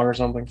 hours long or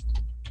something?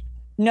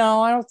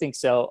 No, I don't think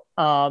so.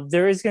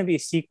 There is going to be a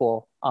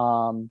sequel.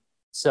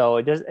 So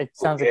it does. It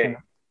sounds like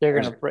they're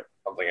going to break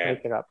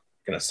it up.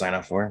 Going to sign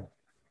up for.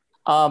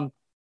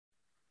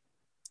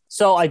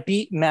 So I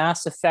beat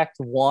Mass Effect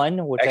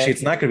 1. Which actually,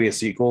 it's not going to be a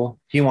sequel.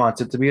 He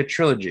wants it to be a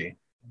trilogy.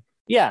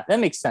 Yeah, that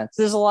makes sense.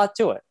 There's a lot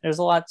to it. There's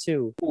a lot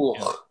to.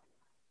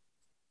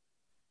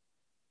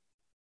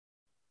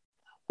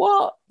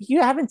 Well,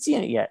 you haven't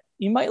seen it yet.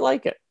 You might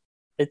like it.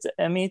 It's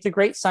a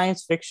great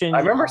science fiction. I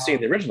remember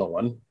seeing the original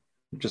one.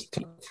 It just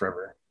took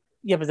forever.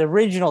 Yeah, but the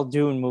original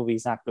Dune movie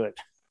is not good.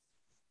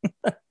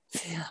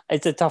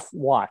 It's a tough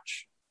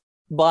watch.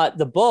 But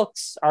the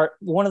books are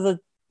one of the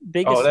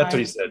biggest. Oh, that's what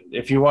he said.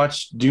 If you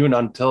watch Dune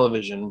on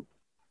television,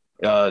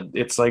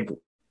 it's like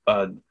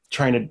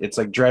it's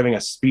like driving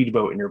a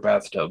speedboat in your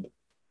bathtub.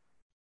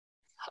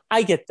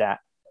 I get that.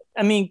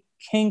 I mean,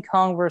 King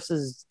Kong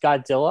versus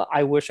Godzilla,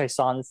 I wish I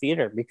saw in the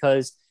theater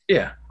because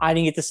I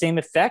didn't get the same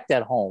effect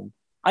at home.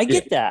 I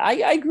get that.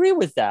 I agree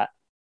with that.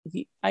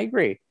 I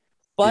agree.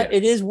 But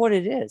it is what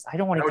it is. I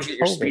don't want to get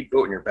your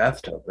speedboat in your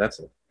bathtub. That's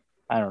it.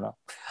 I don't know.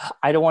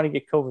 I don't want to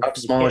get COVID. How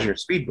small is your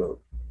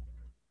speedboat?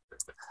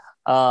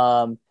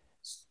 So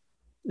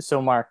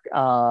Mark,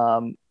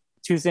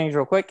 two things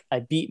real quick. I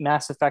beat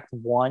Mass Effect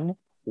 1.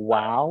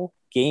 Wow.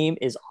 Game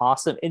is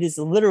awesome. It is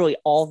literally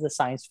all the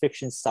science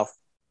fiction stuff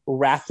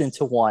wrapped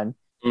into one.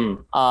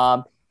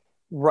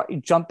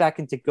 Jump back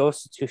into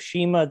Ghost of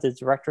Tsushima, the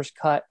director's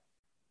cut.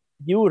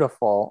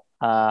 Beautiful.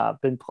 I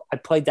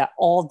played that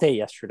all day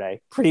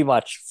yesterday, pretty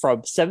much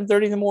from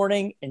 7:30 in the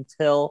morning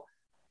until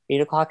 8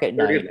 o'clock at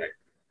night.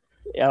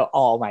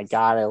 Oh my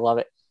God, I love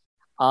it.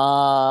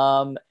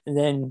 And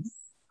then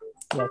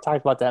I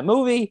talked about that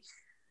movie.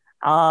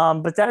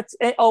 But that's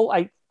it.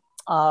 I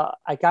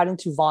got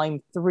into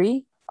volume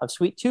 3 of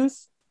Sweet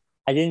Tooth.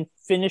 I didn't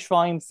finish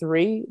volume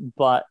 3,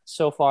 but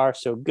so far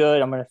so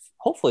good. I'm gonna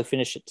hopefully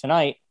finish it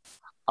tonight.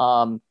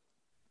 I'm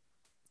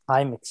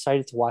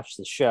excited to watch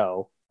the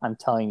show. I'm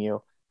telling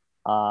you.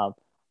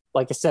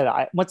 Like I said,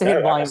 once I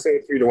hit volume, I'm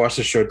excited for you to watch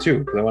the show too,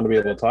 because I want to be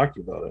able to talk to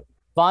you about it.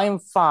 Volume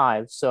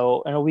 5.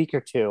 So in a week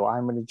or two,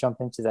 I'm going to jump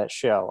into that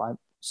show. I'm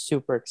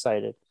super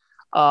excited.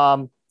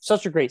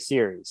 Such a great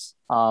series.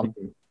 Graphic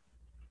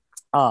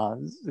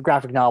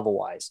novel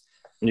wise.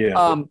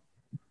 Yeah.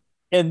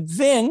 And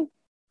then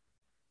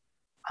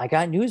I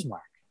got news,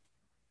 Mark.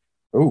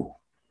 Oh,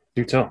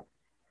 do tell.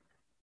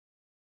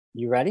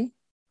 You ready?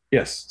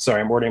 Yes.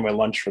 Sorry, I'm ordering my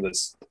lunch for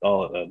this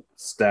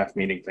staff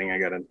meeting thing.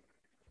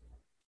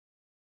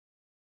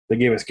 They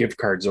gave us gift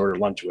cards to order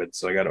lunch with,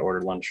 so I got to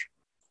order lunch.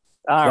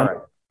 All right.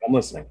 I'm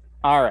listening.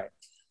 All right.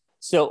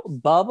 So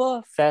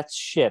Boba Fett's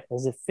ship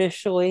has its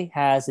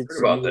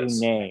new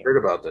name. Heard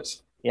about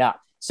this. Yeah.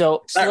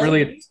 So it's not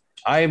really.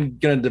 I'm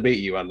going to debate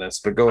you on this,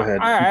 but go ahead.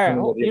 All right.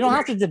 You don't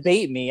have to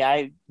debate me.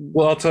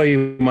 I'll tell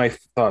you my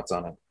thoughts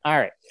on it. All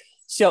right.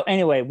 So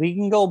anyway, we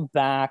can go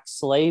back.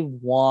 Slave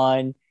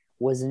 1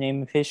 was the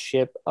name of his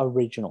ship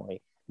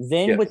originally.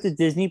 Then Yes. with the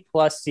Disney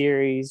Plus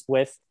series,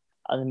 with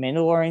The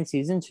Mandalorian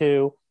season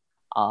 2,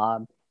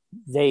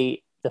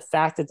 the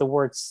fact that the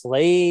word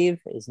slave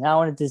is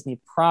now in a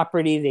Disney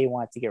property, they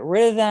want to get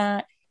rid of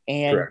that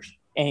Correct.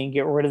 and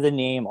get rid of the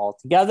name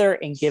altogether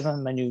and give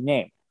him a new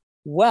name.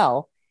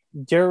 Well,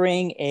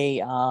 during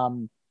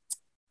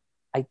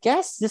I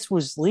guess this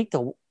was leaked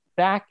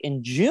back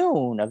in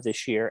June of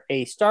this year,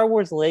 a Star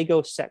Wars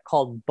Lego set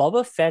called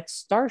Boba Fett's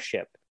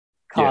Starship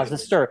caused a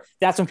stir.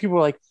 That's when people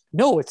were like,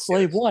 no, it's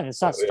Slave One.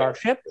 It's not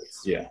Starship.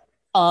 Yeah.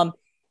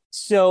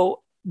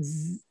 So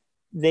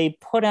they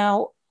put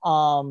out,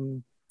 I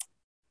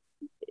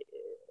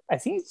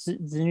think it's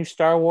the new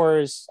Star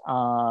Wars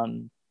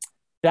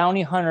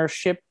Bounty Hunter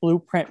ship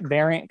blueprint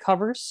variant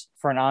covers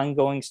for an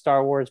ongoing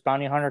Star Wars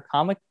Bounty Hunter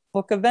comic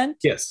book event.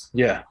 Yes.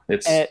 Yeah.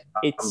 It's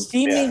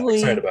seemingly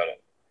excited about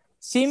it.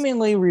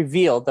 Seemingly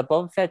revealed that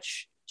Boba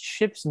Fett's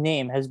ship's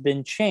name has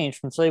been changed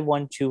from Slave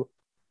One to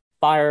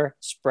Fire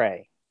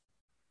Spray.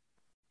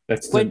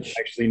 That's the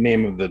actually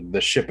name of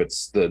the ship.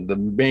 It's the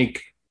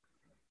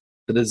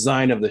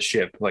design of the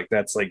ship. Like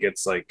that's like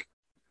it's like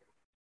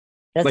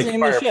that's like the name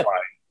Firefly of the ship.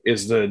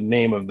 Is the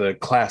name of the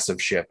class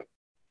of ship.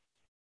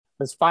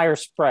 It's Fire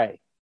Spray.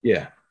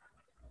 Yeah.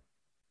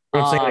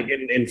 I'm saying like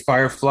in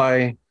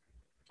Firefly,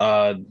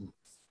 what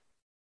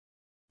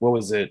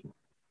was it?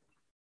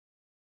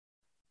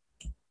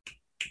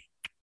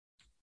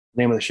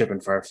 Name of the ship in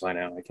Firefly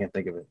now. I can't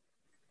think of it.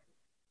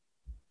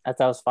 I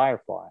thought it was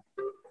Firefly.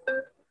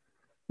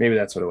 Maybe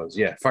that's what it was.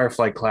 Yeah,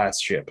 Firefly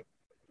class ship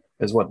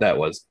is what that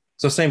was.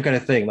 So same kind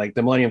of thing. Like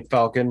the Millennium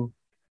Falcon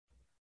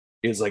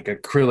is like a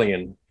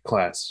Krillian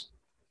class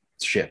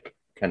ship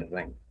kind of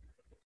thing.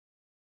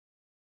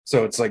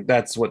 So it's like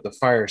that's what the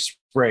Fire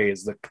Spray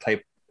is, the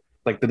type,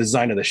 like the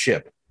design of the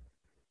ship.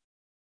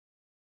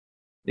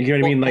 You know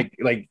what I mean?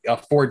 Like a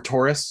Ford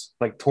Taurus.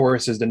 Like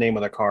Taurus is the name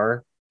of the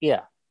car.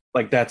 Yeah.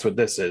 Like that's what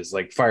this is.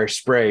 Like Fire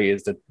Spray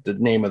is the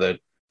name of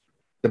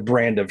the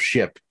brand of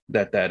ship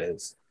that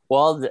is.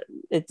 Well,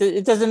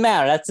 it doesn't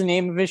matter. That's the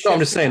name of his ship. No, I'm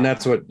just saying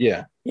that's what.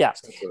 Yeah. Yeah.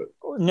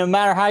 No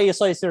matter how you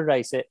slice or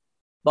dice it,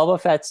 Boba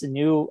Fett's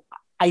new.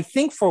 I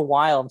think for a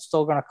while I'm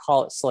still going to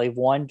call it Slave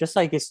One, just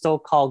like it's still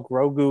called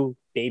Grogu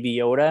Baby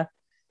Yoda.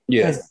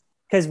 Yeah.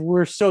 Because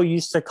we're so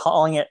used to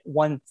calling it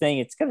one thing,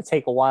 it's going to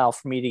take a while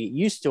for me to get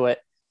used to it.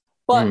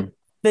 But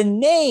the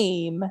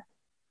name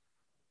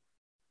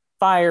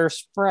Fire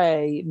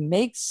Spray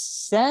makes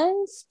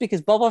sense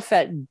because Boba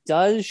Fett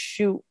does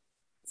shoot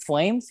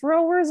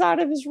flamethrowers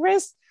out of his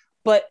wrist,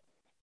 but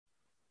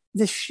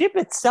the ship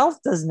itself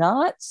does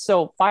not.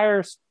 So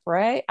Fire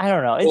Spray, I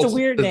don't know. It's a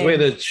weird name. The way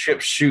the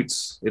ship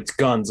shoots its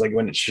guns, like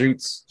when it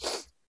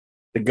shoots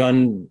the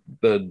gun,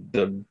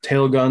 the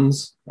tail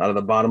guns out of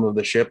the bottom of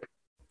the ship,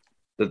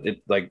 that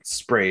it like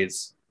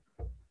sprays.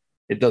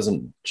 It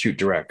doesn't shoot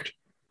direct.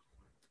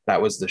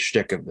 That was the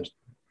shtick of the.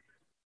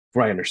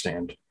 From what I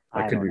understand.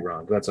 I could be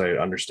wrong. That's what I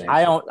understand.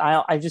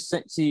 I just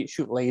see it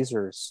shoot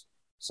lasers.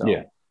 So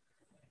yeah.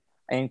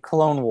 And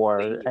Clone War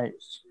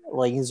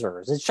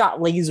lasers. It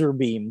shot laser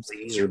beams.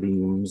 Laser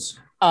beams.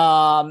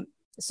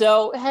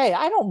 So hey,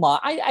 I don't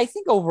mind. I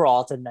think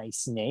overall it's a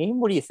nice name.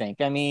 What do you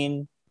think? I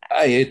mean,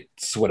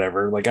 it's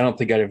whatever. Like I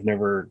don't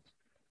ever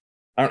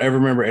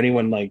remember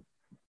anyone like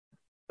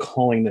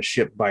calling the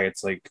ship by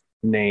its like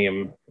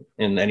name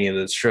in any of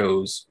the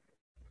shows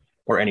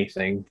or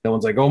anything. No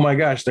one's like, oh my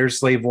gosh, there's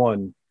Slave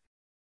One.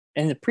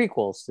 In the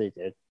prequels, they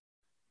did.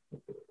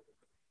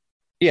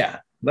 Yeah,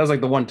 that was like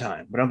the one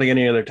time. But I don't think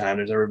any other time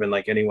there's ever been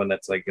like anyone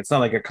that's like, it's not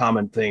like a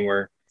common thing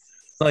where,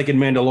 like in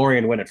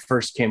Mandalorian when it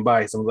first came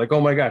by, someone's like,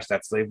 oh my gosh,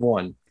 that's Slave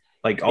One.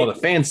 Like all the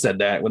fans said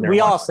that when they were. We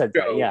all said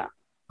that, yeah.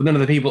 But none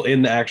of the people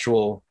in the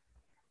actual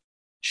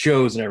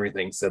shows and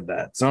everything said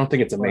that. So I don't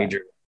think it's a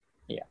major.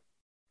 Yeah.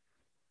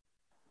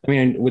 I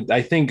mean,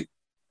 I think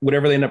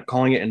whatever they end up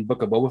calling it in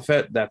Book of Boba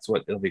Fett, that's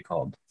what it'll be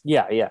called.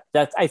 Yeah.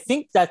 I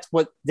think that's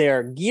what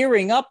they're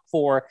gearing up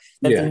for,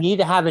 that they need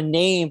to have a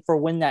name for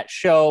when that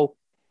show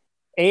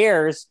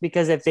airs,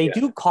 because if they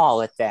do call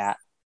it that,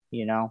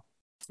 you know.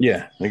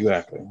 Yeah,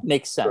 exactly.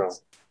 Makes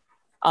sense.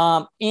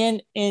 So.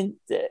 In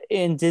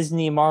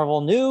Disney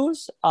Marvel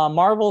news,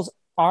 Marvel's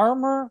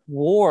Armor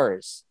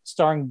Wars,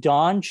 starring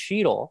Don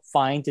Cheadle,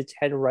 finds its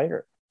head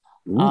writer.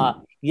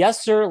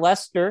 Yes, Sir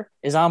Lester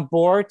is on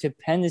board to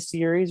pen the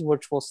series,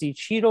 which will see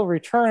Cheadle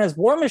return as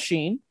War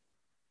Machine.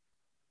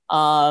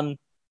 It's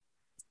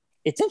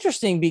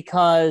interesting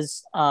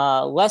because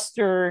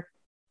Lester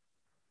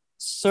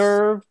he's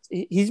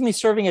going to be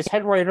serving as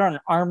head writer on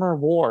Armor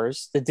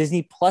Wars, the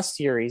Disney Plus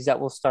series that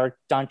will star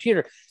Don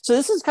Cheadle. So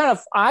this is kind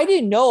of, I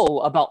didn't know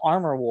about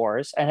Armor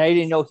Wars, and I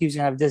didn't know he was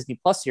going to have a Disney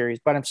Plus series,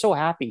 but I'm so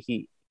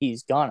happy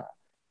he's gonna.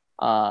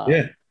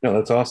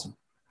 That's awesome.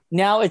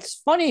 Now it's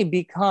funny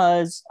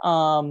because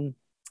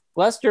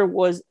Lester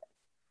was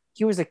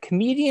a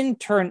comedian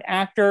turned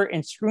actor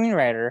and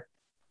screenwriter.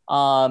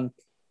 Hold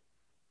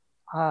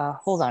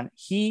on,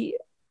 he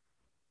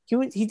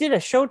did a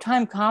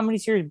Showtime comedy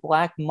series,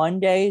 Black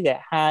Monday,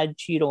 that had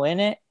Cheadle in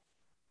it.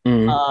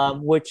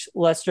 Mhm. which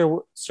Lester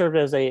served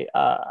as a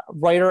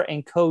writer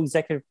and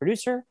co-executive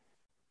producer,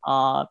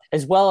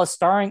 as well as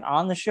starring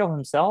on the show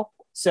himself.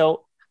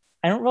 So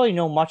I don't really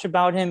know much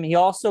about him. He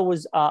also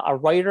was a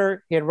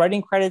writer. He had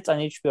writing credits on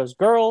HBO's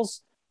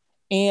Girls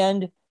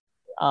and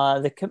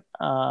the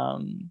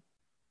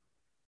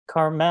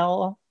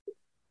Carmel.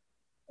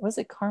 Was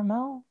it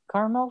Carmel?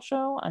 Carmel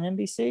show on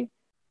NBC?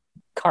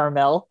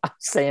 Carmel. I'm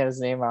saying his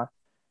name wrong.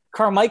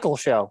 Carmichael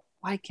show.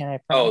 Why can't I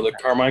Oh, pronounce the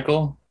that?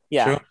 Carmichael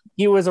Yeah, show.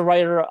 he was a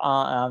writer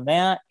on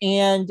that,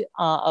 and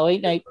a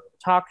late night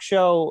talk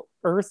show,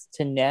 Earth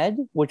to Ned,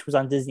 which was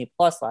on Disney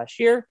Plus last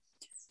year.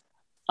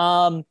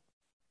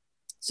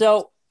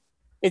 So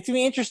it's gonna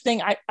be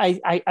interesting.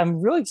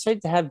 I'm really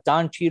excited to have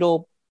Don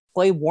Cheadle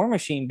play War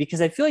Machine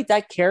because I feel like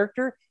that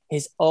character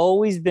has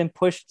always been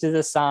pushed to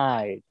the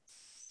side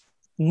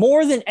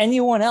more than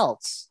anyone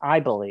else, I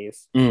believe.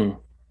 Mm.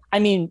 I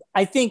mean,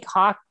 I think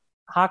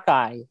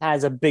Hawkeye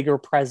has a bigger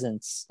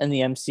presence in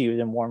the MCU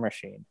than War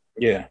Machine.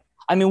 Yeah.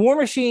 I mean, War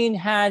Machine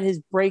had his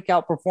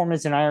breakout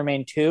performance in Iron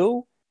Man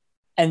 2,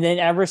 and then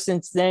ever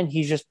since then,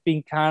 he's just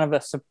been kind of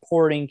a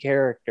supporting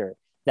character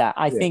that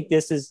I think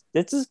this is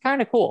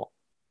kind of cool.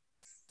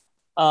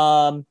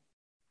 And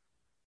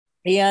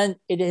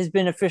it has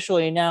been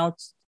officially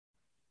announced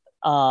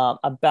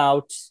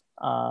about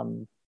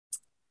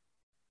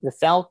the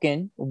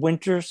Falcon,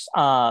 Winter's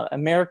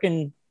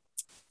American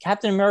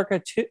Captain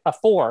America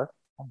 4.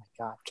 Oh my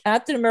God,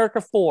 Captain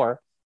America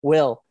 4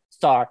 will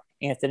star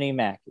Anthony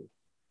Mackie.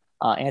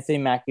 Anthony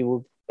Mackie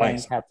will play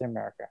Captain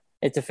America.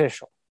 It's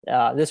official.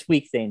 This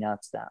week they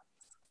announced that.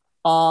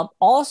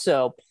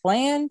 Also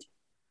planned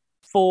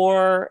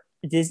for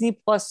Disney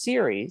Plus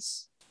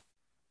series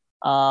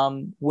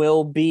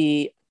will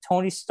be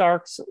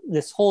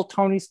this whole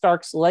Tony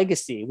Stark's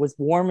legacy with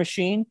War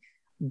Machine,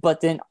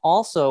 but then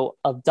also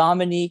of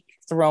Dominique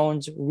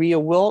Throne's Rhea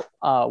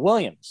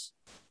Williams,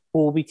 who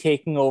will be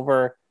taking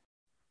over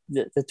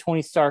the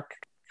Tony Stark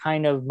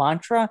kind of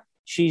mantra.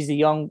 She's a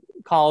young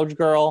college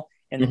girl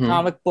in the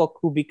comic book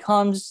who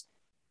becomes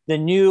the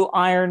new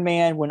Iron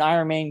Man. When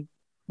Iron Man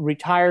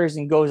retires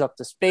and goes up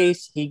to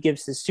space, he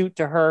gives his suit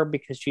to her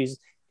because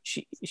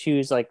she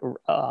was like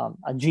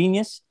a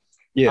genius.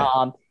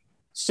 Yeah.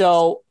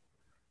 So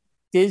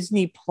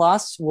Disney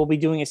Plus will be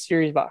doing a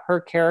series about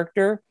her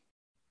character.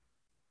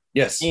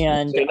 Yes.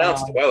 And they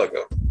announced a while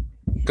ago.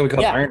 Can we call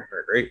it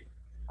Ironheart, right?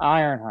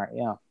 Ironheart,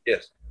 yeah.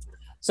 Yes.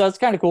 So it's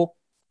kind of cool.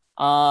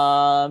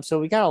 So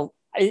we got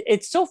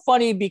it's so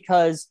funny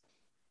because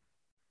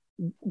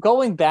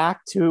going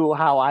back to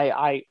how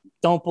I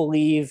don't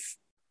believe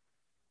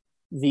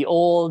the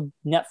old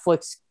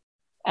Netflix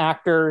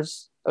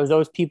actors or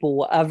those people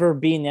will ever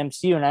be in the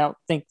MCU, and I don't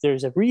think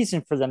there's a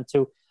reason for them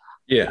to.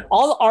 Yeah.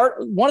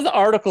 One of the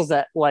articles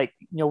that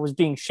was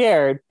being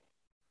shared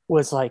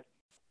was like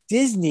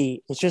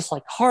Disney is just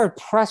like hard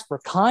pressed for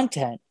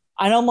content,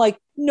 and I'm like,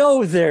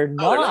 no, they're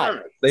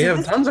not. They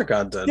have tons of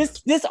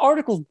content. This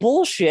article's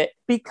bullshit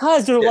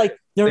because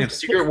they have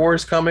Secret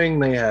Wars coming.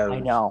 They have. I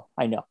know.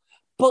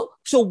 But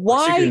so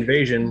why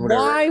Invasion?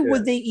 Why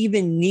would they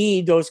even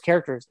need those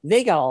characters?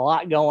 They got a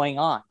lot going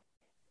on.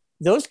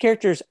 Those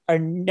characters are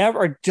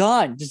never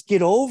done. Just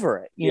get over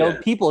it. You know,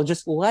 people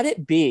just let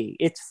it be.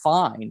 It's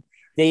fine.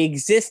 They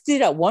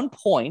existed at one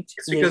point.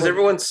 It's because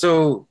everyone's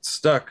so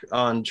stuck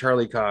on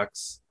Charlie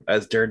Cox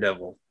as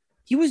Daredevil.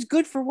 He was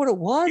good for what it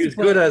was. He was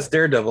good as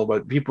Daredevil,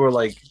 but people are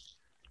like,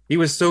 he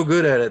was so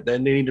good at it,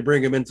 then they need to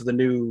bring him into the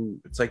new.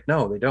 It's like,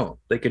 no, they don't.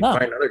 They could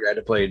find another guy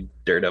to play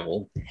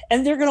Daredevil.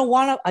 And they're going to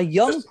want a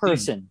young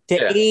person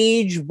to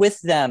age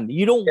with them.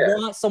 You don't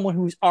want someone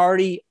who's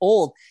already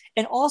old.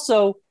 And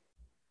also,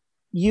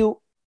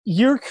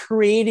 you're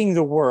creating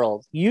the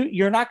world.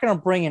 You're not going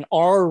to bring an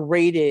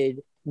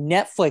R-rated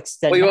Netflix.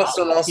 That you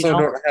also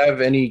don't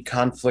have any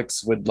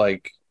conflicts with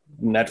like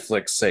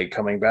Netflix, say,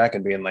 coming back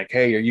and being like,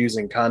 hey, you're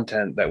using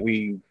content that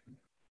we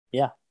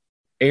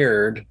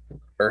aired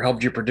or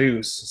helped you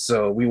produce,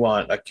 so we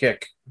want a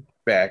kick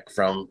back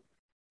from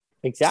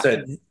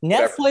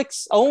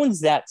Netflix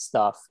owns that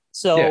stuff.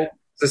 So it's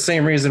the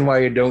same reason why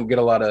you don't get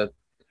a lot of,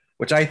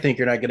 which I think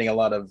you're not getting a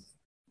lot of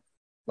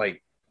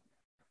like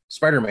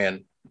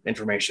Spider-Man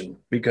information,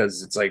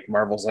 because it's like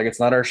Marvel's like, it's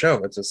not our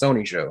show, it's a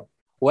Sony show.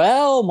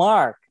 Well,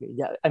 Mark,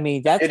 I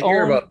mean, that's I did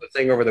hear about the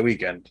thing over the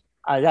weekend.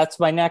 That's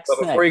my next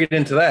thing. Before you get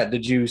into that,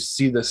 did you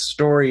see the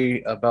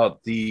story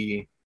about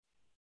the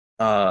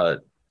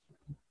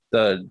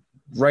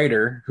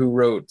writer who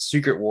wrote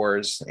Secret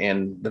Wars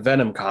and the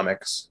Venom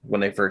comics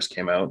when they first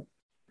came out?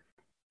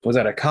 Was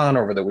at a con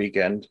over the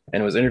weekend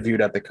and was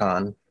interviewed at the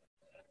con,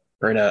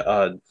 or in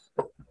a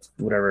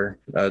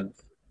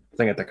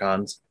thing at the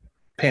cons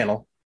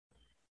panel,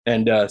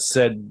 and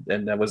said,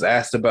 and was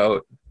asked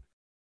about,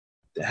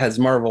 has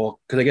Marvel,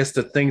 because I guess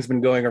the thing's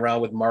been going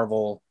around with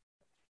Marvel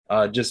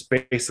just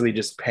basically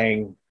just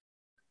paying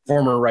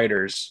former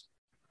writers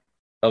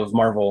of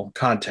Marvel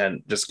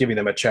content, just giving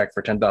them a check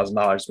for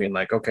 $10,000, being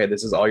like, okay,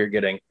 this is all you're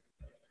getting,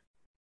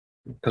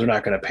 because we're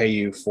not going to pay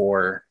you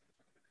for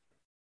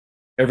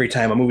every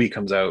time a movie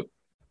comes out.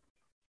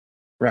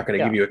 We're not going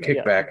to give you a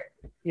kickback.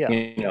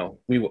 Yeah.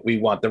 We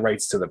want the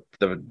rights to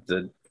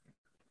the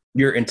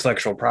your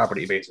intellectual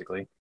property,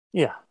 basically.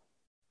 Yeah.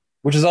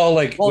 Which is all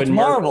like Well, it's when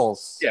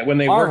Marvel's. yeah, when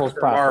they Marvel's worked for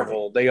property.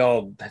 Marvel, they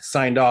all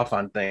signed off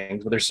on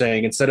things. But they're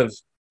saying instead of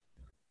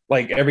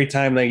like every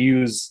time they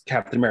use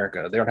Captain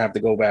America, they don't have to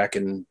go back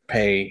and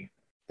pay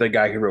the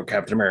guy who wrote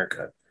Captain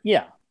America.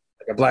 Yeah.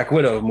 Like a Black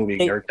Widow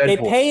movie or They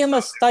Deadpool. pay him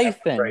a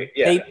stipend. Right.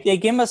 Yeah. They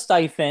give him a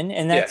stipend,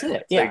 and that's it.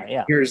 It's Yeah, like,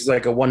 yeah. here's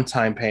like a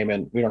one-time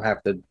payment. We don't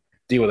have to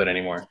deal with it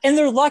anymore. And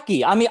they're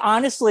lucky. I mean,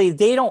 honestly,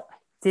 they don't.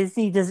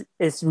 Disney does.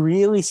 It's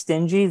really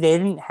stingy. They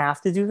didn't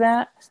have to do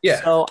that.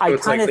 Yeah. So I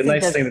it's kind like of the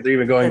think nice thing that they're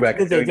even going back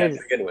and doing that did.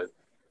 to begin with.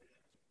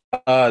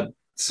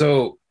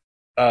 So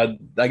I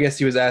guess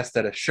he was asked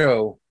at a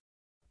show,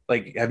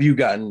 like, have you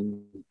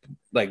gotten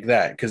like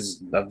that?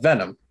 Because of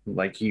Venom,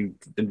 like he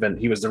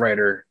was the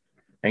writer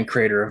and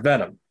creator of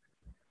Venom.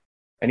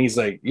 And he's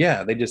like,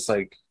 yeah, they just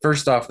like,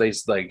 first off, they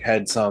like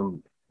had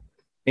some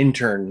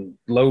intern,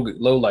 low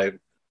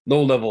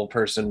level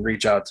person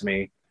reach out to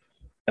me.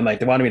 And like,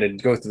 they wanted me to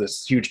go through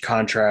this huge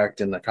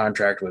contract. And the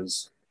contract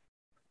was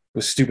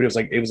stupid.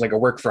 It was like a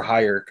work for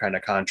hire kind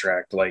of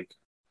contract. Like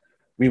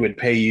we would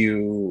pay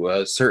you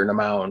a certain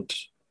amount,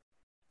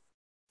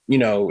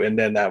 and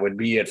then that would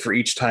be it for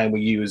each time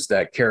we use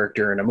that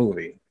character in a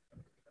movie.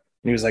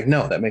 And he was like,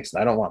 no,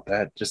 I don't want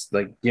that. Just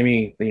like, give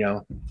me,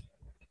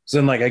 So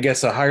then, like, I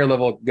guess a higher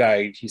level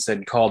guy, he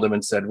said, called him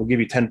and said, we'll give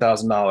you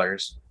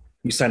 $10,000.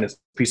 You sign this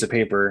piece of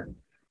paper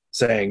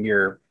saying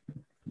you're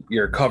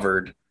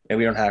covered and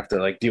we don't have to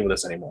like deal with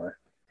this anymore.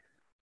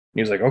 And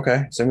he was like,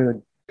 okay, send me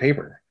the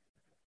paper.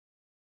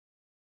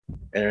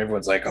 And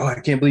everyone's like, oh, I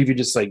can't believe you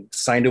just like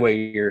signed away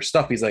your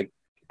stuff. He's like,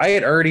 I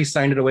had already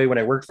signed it away when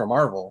I worked for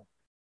Marvel.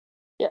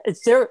 Yeah,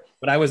 it's there.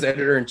 But I was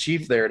editor in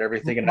chief there and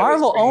everything. And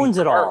Marvel owns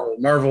it all.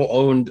 Marvel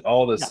owned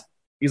all this. Yeah.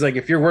 He's like,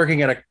 if you're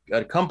working at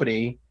a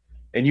company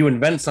and you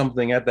invent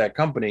something at that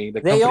company,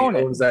 the company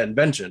owns that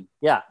invention.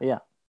 Yeah, yeah.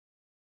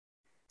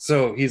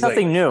 So he's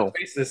nothing like, new.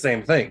 It's the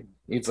same thing.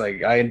 He's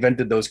like, I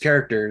invented those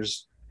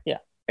characters. Yeah.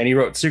 And he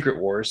wrote Secret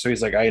Wars. So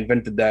he's like, I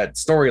invented that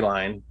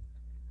storyline.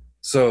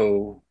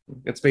 So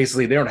it's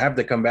basically, they don't have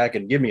to come back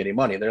and give me any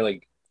money. They're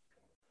like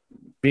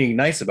being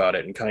nice about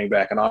it and coming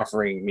back and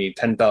offering me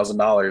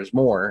 $10,000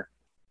 more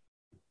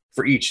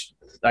for each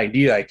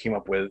idea I came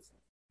up with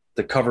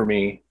to cover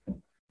me,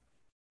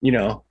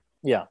 Yeah,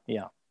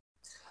 yeah.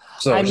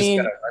 So I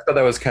thought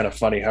that was kind of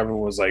funny.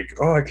 Everyone was like,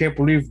 oh, I can't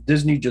believe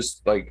Disney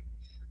just like,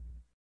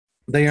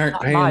 they aren't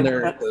paying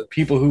the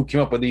people who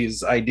came up with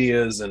these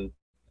ideas. And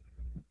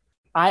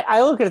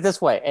I look at it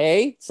this way.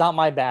 It's not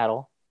my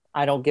battle.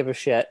 I don't give a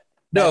shit.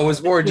 No, it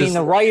was more between just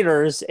the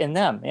writers and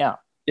them. Yeah.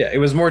 Yeah. It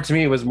was more, to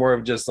me, it was more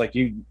of just like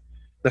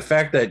the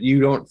fact that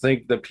you don't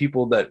think the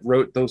people that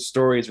wrote those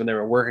stories when they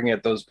were working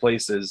at those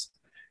places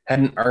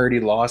hadn't already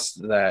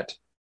lost that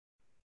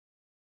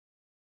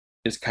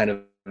is kind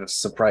of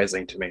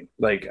surprising to me.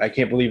 Like, I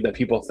can't believe that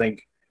people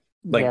think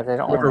like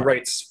whoever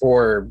writes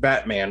for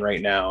Batman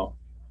right now,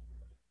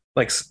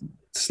 like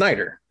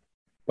Snyder,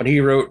 when he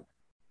wrote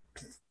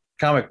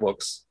comic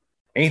books,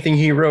 anything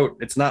he wrote,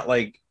 it's not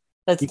like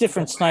that's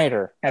different.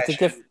 Snyder. That's a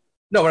different.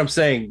 No, what I'm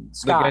saying,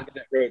 Scott.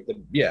 The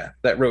guy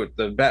that wrote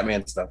the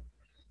Batman stuff.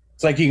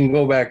 It's like you can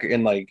go back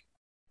and like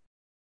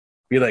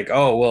be like,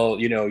 oh well,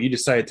 you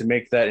decided to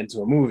make that into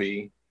a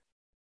movie.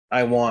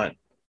 I want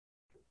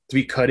to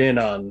be cut in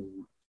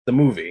on the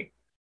movie.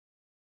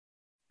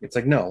 It's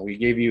like, no, we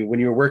gave you, when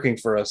you were working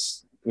for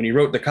us, when you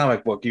wrote the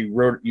comic book,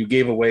 you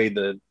gave away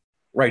the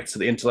rights to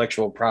the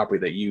intellectual property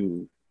that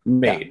you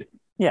made.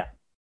 Yeah.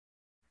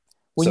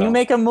 When you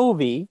make a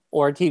movie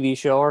or a TV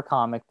show or a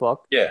comic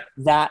book,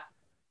 that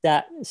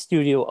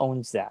studio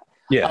owns that.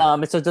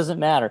 Yeah. So it doesn't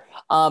matter.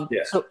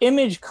 So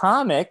Image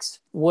Comics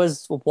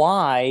was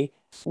why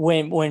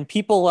when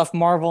people left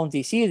Marvel and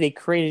DC, they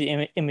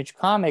created Image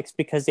Comics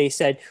because they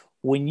said,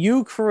 when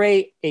you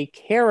create a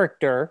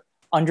character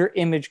under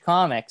Image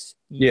Comics,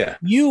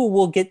 you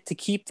will get to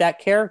keep that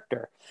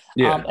character.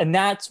 And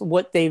that's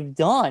what they've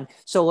done.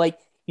 So like,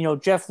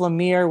 Jeff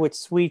Lemire with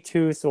Sweet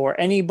Tooth or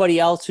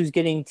anybody else who's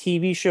getting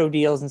TV show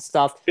deals and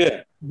stuff,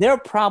 they're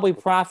probably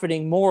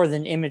profiting more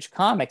than Image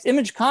Comics.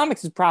 Image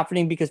Comics is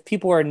profiting because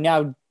people are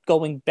now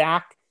going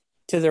back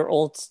to their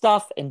old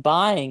stuff and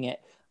buying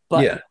it.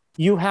 But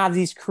you have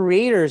these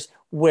creators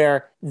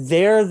where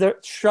they're the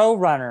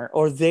showrunner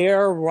or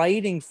they're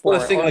writing for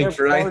the thing I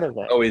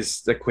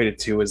always equated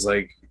to is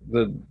like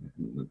the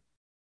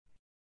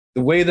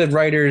way that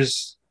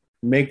writers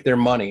make their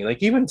money,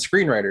 like even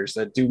screenwriters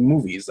that do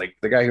movies, like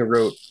the guy who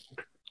wrote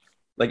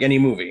like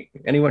anyone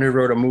who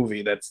wrote a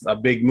movie that's a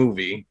big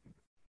movie,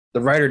 the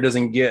writer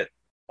doesn't get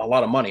a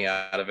lot of money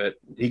out of it.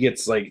 He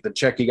gets like the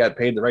check he got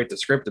paid to write the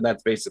script, and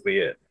that's basically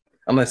it,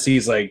 unless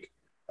he's like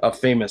a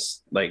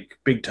famous like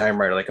big time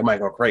writer like a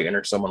Michael Crichton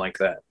or someone like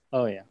that.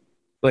 Oh yeah.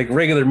 Like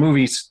regular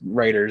movie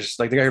writers,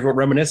 like the guy who wrote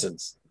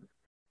Reminiscence,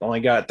 only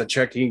got the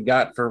check he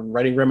got for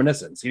writing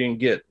Reminiscence. He didn't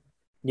get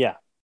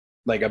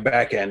like a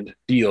back end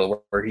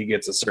deal where he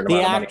gets a certain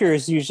amount of money. The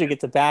actors usually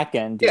get the back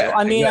end deal. Yeah,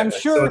 I mean, exactly. I'm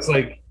sure. So it's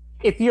like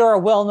if you're a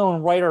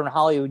well-known writer in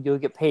Hollywood, you'll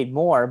get paid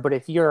more. But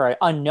if you're an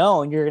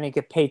unknown, you're going to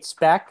get paid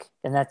spec,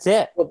 and that's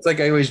it. Well, it's like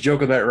I always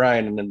joke about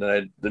Ryan, and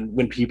then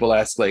when people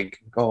ask like,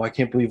 "Oh, I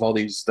can't believe all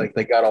these like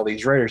they got all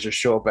these writers to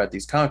show up at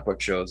these comic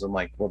book shows," I'm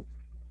like, "Well,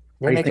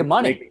 They're making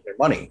money. Making their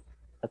money.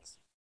 That's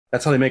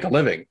That's how they make a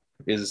living,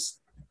 is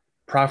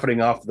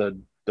profiting off the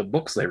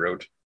books they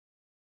wrote.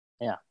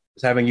 Yeah,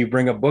 It's having you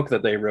bring a book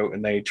that they wrote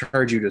and they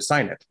charge you to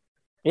sign it.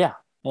 yeah,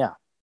 yeah.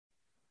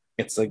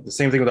 It's like the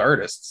same thing with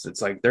artists.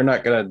 It's like they're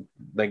not gonna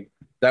like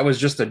that was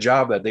just a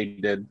job that they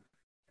did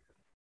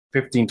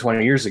 15,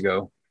 20 years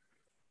ago.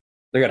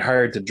 They got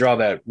hired to draw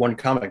that one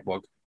comic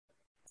book.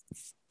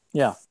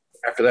 Yeah.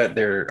 After that,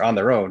 they're on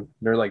their own.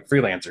 They're like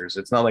freelancers.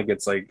 It's not like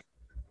it's like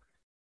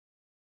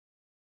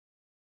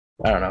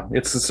I don't know.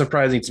 It's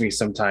surprising to me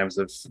sometimes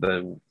of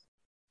the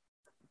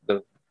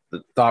the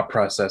thought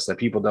process that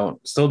people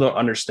still don't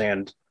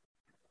understand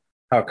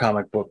how the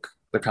comic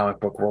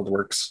book world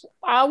works.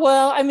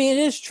 Well, I mean,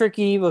 it is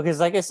tricky because,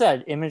 like I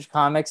said, Image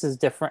Comics is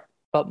different,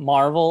 but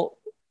Marvel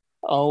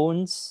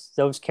owns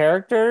those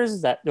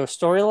characters, those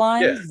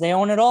storylines. Yeah. They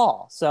own it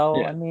all. So,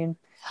 Yeah. I mean,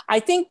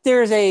 I think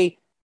there's a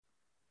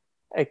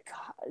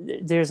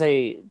there's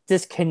a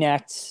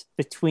disconnect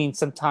between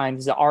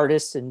sometimes the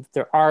artists and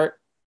their art,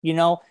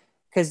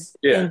 because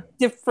in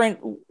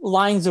different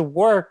lines of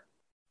work,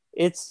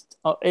 it's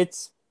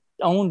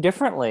owned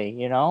differently,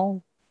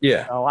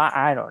 Yeah. So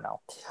I don't know.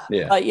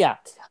 Yeah. But yeah.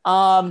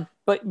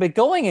 But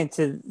going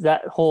into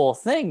that whole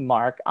thing,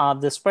 Mark,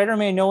 the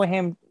Spider-Man No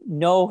Ham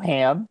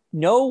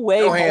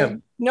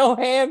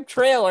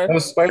trailer. That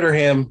was Spider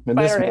Ham in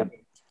this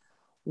movie.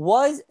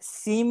 Was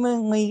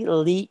seemingly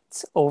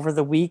leaked over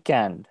the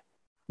weekend.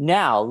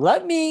 Now,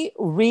 let me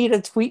read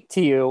a tweet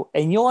to you,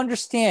 and you'll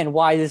understand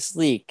why this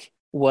leak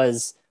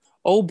was,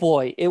 oh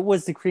boy, it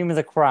was the cream of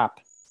the crop.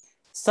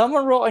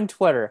 Someone wrote on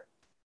Twitter,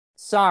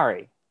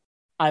 sorry,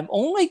 I'm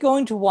only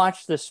going to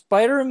watch the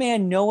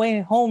Spider-Man No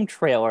Way Home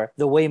trailer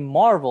the way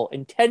Marvel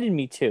intended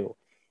me to.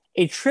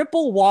 A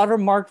triple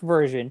watermarked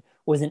version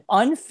with an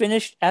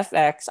unfinished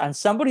FX on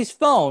somebody's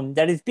phone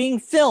that is being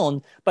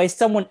filmed by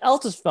someone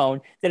else's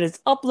phone that is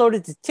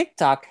uploaded to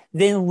TikTok,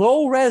 then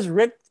low-res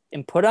ripped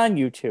and put on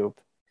YouTube.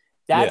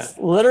 That's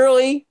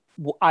literally,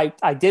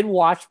 I did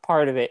watch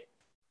part of it.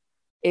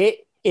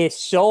 It is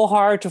so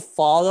hard to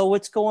follow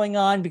what's going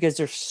on because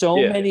there's so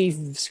many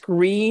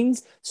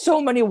screens,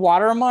 so many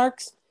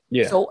watermarks.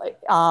 Yeah. So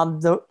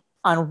on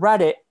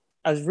Reddit,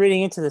 I was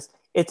reading into this.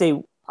 It's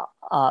a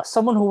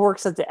someone who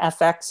works at the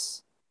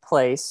FX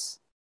place.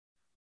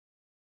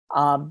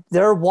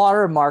 Their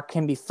watermark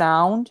can be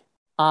found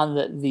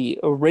on the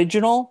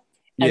original,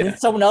 and then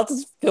someone else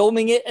is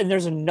filming it, and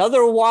there's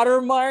another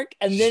watermark,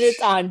 and then it's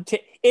on.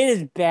 It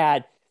is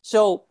bad.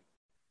 So,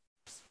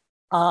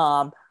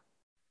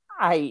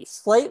 I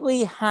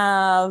slightly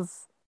have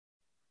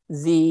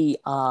the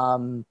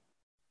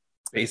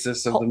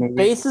basis of the movie,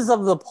 basis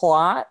of the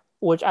plot,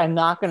 which I'm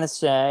not going to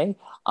say.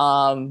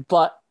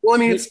 But well, I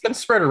mean, it's been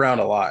spread around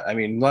a lot. I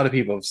mean, a lot of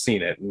people have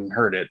seen it and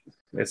heard it.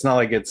 It's not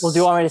like it's. Well, do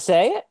you want me to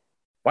say it?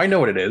 Well, I know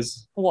what it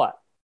is. What?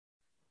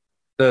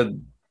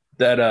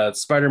 That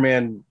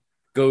Spider-Man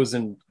goes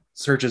and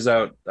searches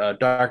out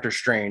Doctor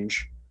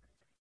Strange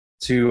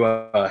to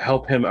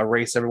help him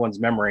erase everyone's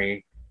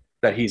memory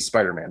that he's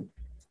Spider-Man.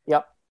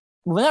 Yep.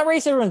 Well, not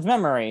erase everyone's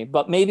memory,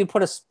 but maybe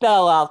put a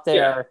spell out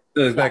there.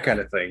 Yeah, that kind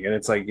of thing. And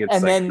it's like,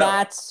 then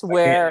that's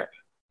where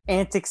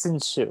antics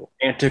ensue.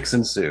 And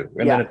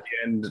then at the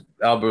end,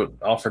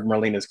 Alfred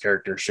Molina's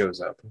character shows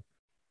up.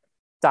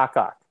 Doc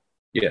Ock.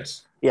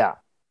 Yes. Yeah.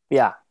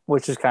 Yeah.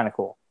 Which is kind of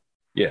cool.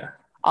 Yeah.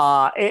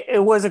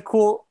 It was a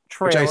cool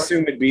trailer. Which I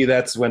assume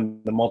that's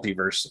when the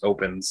multiverse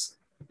opens,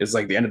 is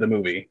like the end of the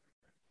movie.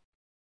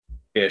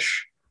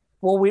 Ish.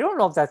 Well, we don't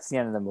know if that's the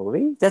end of the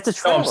movie. That's a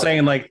trailer. No, I'm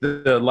saying like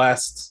the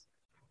last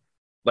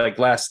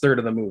third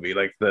of the movie,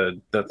 like the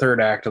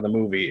third act of the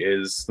movie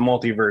is the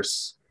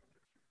multiverse.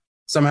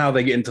 Somehow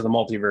they get into the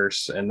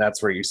multiverse, and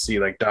that's where you see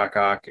like Doc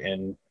Ock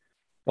and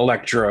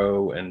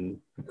Electro and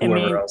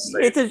whoever else.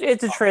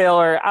 It's a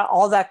trailer.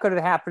 All that could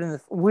have happened.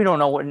 We don't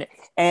know what.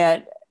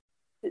 And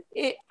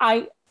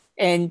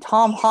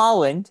Tom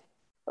Holland,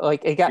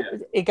 like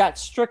it got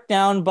struck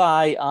down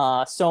by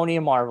Sony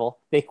and Marvel.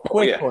 They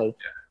quickly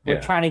were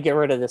trying to get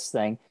rid of this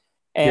thing.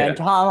 And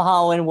Tom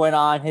Holland went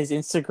on his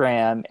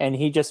Instagram and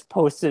he just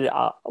posted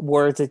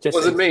words that just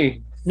wasn't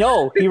me.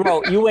 No, he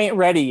wrote, "You ain't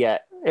ready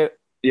yet."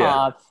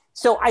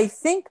 So I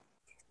think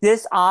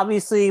this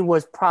obviously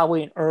was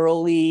probably an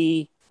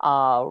early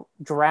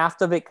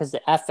draft of it because the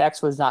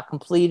FX was not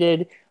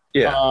completed.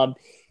 Yeah.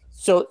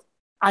 So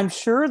I'm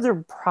sure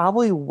they're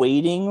probably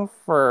waiting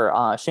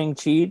for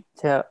Shang-Chi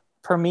to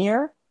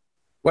premiere.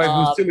 Well,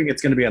 I'm assuming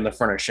it's going to be on the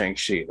front of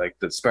Shang-Chi, like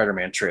the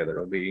Spider-Man trailer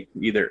will be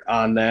either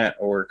on that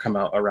or come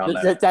out around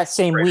that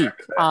same week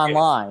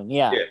online.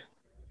 Yeah.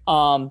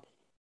 And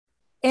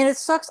it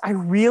sucks. I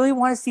really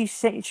want to see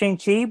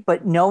Shang-Chi,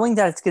 but knowing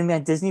that it's going to be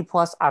on Disney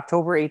Plus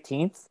October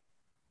 18th,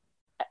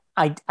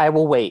 I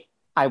will wait.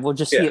 I will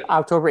just see it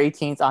October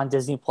 18th on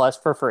Disney Plus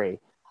for free.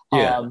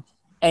 Yeah.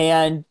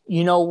 And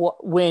you know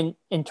what? When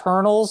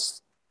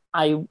internals,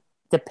 I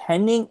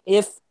depending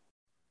if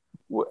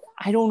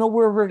I don't know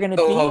where we're gonna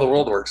Oh, how be. the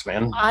world works,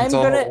 man. It's I'm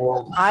all how gonna. the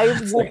world. I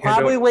It's will like I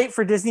probably don't. wait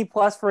for Disney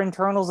Plus for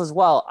internals as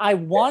well. I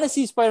want to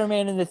see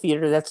Spider-Man in the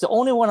theater. That's the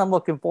only one I'm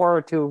looking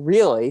forward to,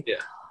 really. Yeah,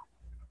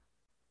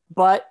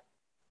 But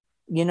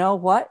you know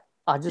what?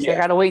 I yeah.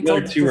 gotta wait The till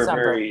other two are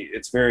December. very.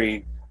 It's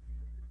very.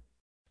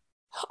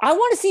 I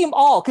want to see them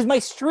all because my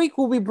streak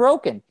will be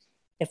broken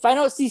if I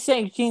don't see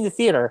Shang-Chi in the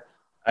theater.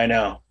 I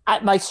know.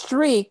 My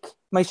streak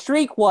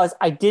was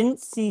I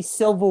didn't see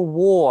Civil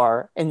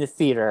War in the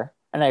theater,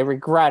 and I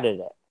regretted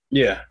it.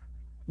 Yeah.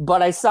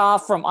 But I saw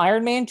from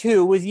Iron Man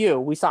 2 with you.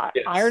 We saw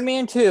Iron Yes.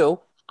 Man 2.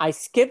 I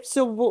skipped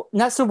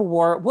not Civil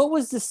War. What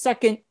was the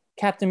second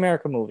Captain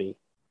America movie?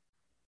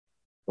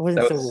 It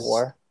wasn't That Civil was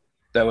War.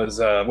 that was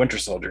Winter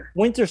Soldier.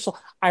 Winter Soldier.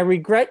 I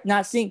regret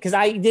not seeing because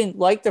I didn't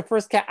like the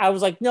first cat. I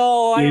was like,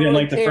 no, I You don't didn't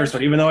really like the care. first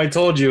one, even though I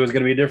told you it was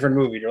going to be a different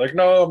movie. You're like,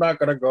 no, I'm not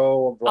going to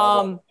go.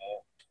 Blah blah blah.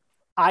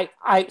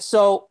 Um,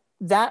 so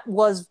that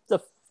was the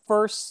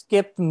first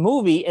skipped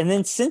movie, and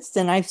then since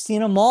then I've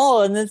seen them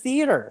all in the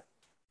theater.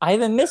 I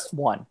haven't missed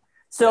one. Yeah.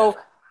 So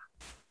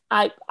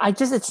I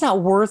just it's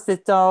not worth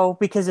it though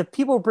because if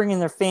people are bringing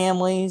their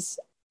families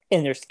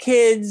and there's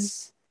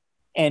kids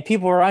and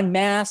people are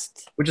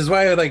unmasked, Which is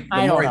why, like, the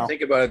I more don't I know.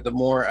 think about it, the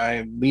more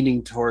I'm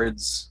leaning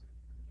towards,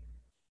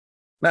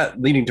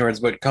 not leaning towards,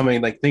 but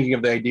coming, like, thinking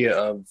of the idea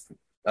of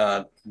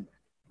uh,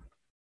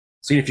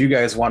 seeing if you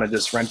guys want to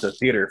just rent the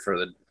theater for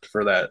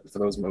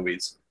those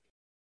movies.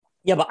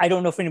 Yeah, but I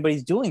don't know if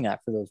anybody's doing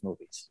that for those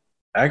movies.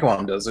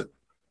 Agawam does it.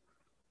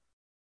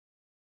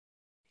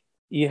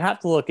 You have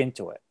to look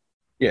into it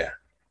Yeah.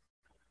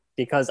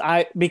 because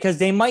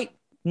they might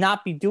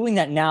not be doing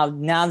that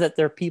now that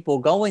there are people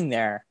going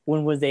there.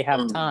 When would they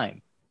have Mm.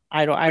 time?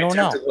 I We don't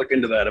have know. to look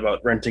into that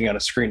about renting on a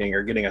screening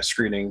or getting a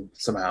screening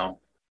somehow.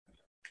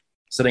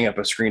 Setting up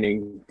a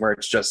screening where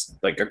it's just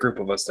like a group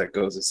of us that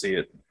goes to see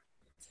it.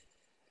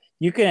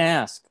 You can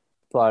ask,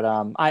 but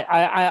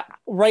I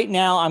right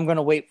now I'm going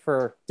to wait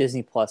for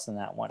Disney Plus on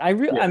that one. I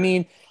Yeah.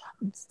 mean,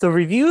 the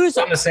reviews,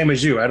 I'm the same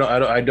as you. I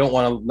don't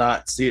want to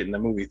not see it in the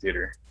movie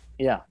theater.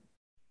 yeah,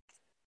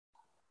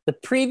 the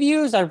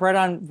previews I read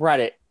on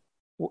Reddit,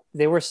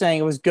 they were saying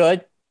it was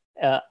good.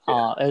 Yeah.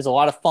 It was a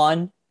lot of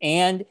fun,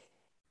 and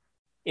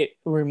it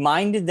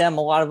reminded them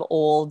a lot of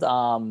old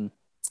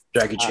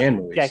Jackie Chan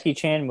movies. Jackie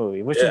Chan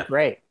movie, which is Yeah.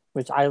 great.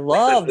 Which I Like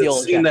love the the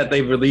old scene Jackie. that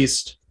they've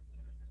released,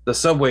 the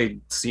subway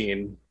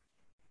scene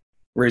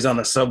where he's on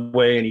the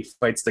subway and he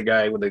fights the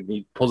guy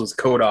he pulls his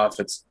coat off.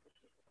 It's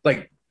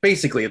like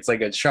basically it's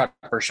like a shot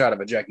for shot of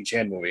a Jackie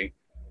Chan movie,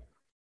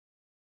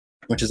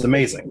 which is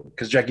amazing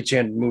because Jackie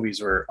Chan movies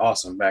were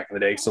awesome back in the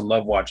day. I used to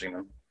love watching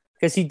them.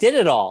 Because he did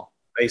it all.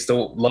 I used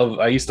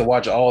to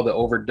watch all the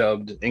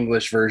overdubbed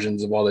English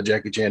versions of all the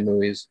Jackie Chan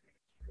movies.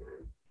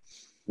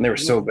 And they were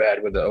so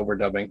bad with the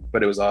overdubbing,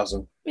 but it was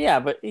awesome. Yeah,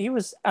 but he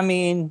was. I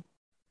mean,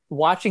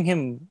 watching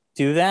him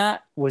do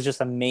that was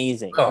just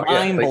amazing, Oh yeah,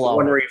 mind like the one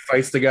blowing. where he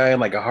fights the guy in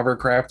like a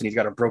hovercraft and he's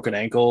got a broken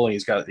ankle and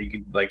he's got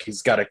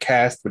a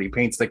cast, but he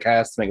paints the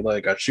cast to make it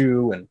like a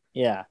shoe, and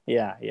Yeah,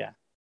 yeah, yeah,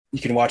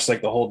 you can watch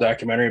like the whole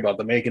documentary about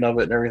the making of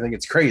it and everything.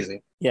 It's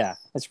crazy. yeah.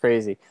 It's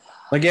crazy.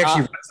 Like he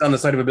actually runs down the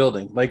side of a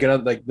building. Like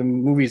the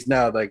movies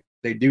now, like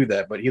they do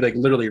that, but he like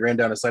literally ran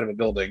down the side of a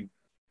building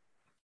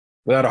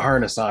without a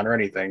harness on or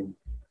anything.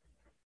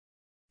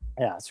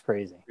 Yeah, it's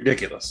crazy.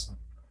 Ridiculous.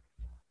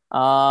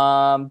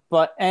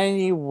 But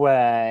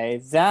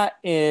anyway, that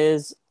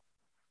is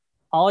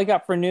all I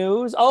got for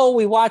news. Oh,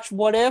 we watched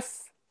What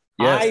If.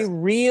 Yes. I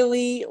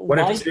really What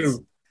if liked.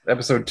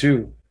 episode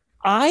 2?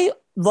 I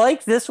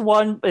like this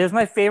one. It was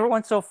my favorite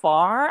one so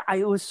far.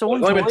 It was so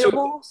Well, only been 2 of them,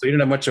 enjoyable. so you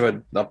didn't have much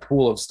of a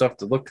pool of stuff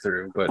to look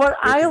through. But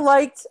I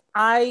liked.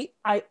 I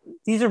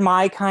these are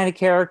my kind of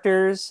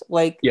characters.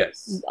 Like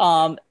yes,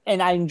 and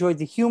I enjoyed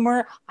the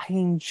humor. I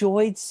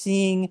enjoyed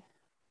seeing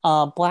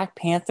Black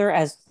Panther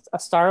as a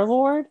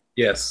Star-Lord.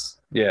 yes,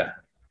 yeah.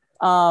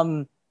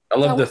 Um, I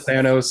love the was-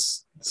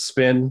 Thanos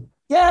spin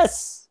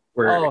yes.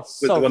 where Oh,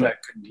 so good.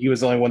 he was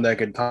the only one that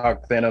could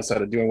talk Thanos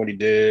out of doing what he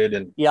did,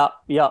 and Yep.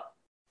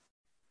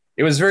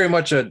 it was very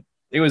much a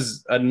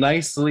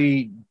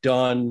nicely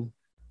done.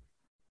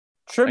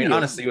 Tribute.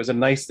 Honestly, it was a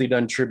nicely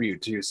done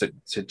tribute to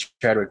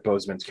Chadwick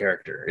Boseman's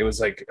character. It was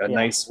like a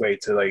nice way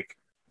to like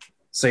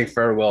say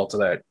farewell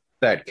to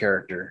that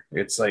character.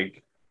 It's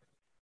like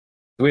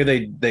the way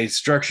they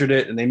structured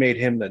it, and they made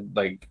him that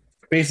like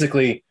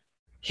basically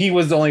he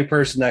was the only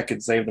person that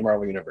could save the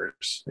Marvel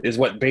universe. Is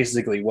what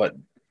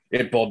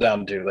it boiled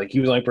down to. Like he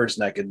was the only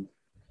person that could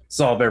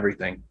solve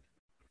everything.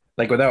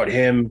 Like without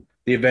him,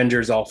 the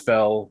Avengers all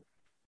fell.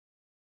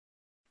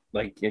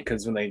 Like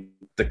because when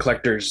the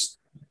Collector's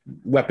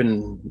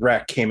weapon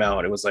rack came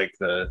out, it was like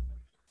the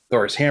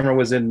Thor's hammer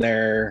was in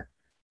there.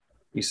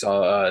 You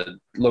saw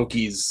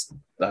Loki's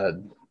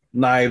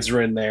knives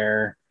were in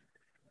there.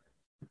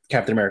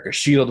 Captain America's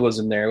shield was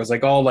in there. It was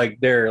like all like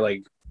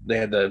they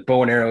had the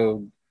bow and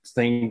arrow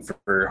thing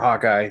for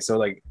Hawkeye. So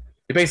like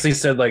it basically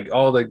said like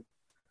all the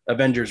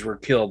Avengers were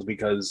killed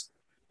because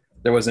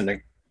there wasn't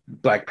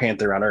Black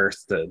Panther on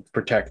Earth to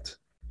protect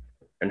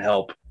and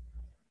help.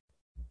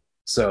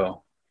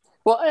 So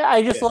Well,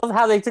 I just yeah, love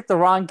how they took the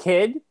wrong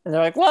kid, and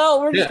they're like,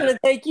 "Well, we're just yeah, gonna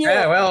take you."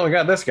 yeah. Well, we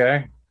got this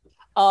guy.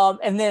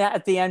 And then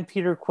at the end,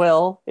 Peter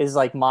Quill is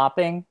like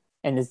mopping,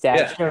 and his dad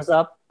Yeah, shows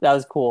up. That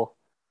was cool.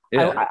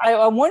 yeah.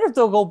 I wonder if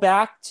they'll go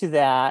back to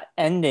that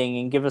ending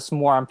and give us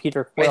more on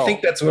Peter I Quill.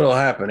 think that's what'll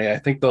happen. Yeah, I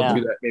think they'll Yeah.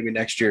 do that maybe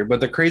next year. But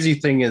the crazy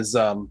thing is,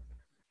 I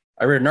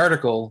read an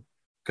article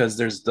because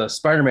there's the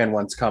Spider-Man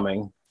one's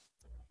coming,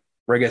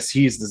 where I guess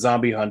he's the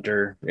zombie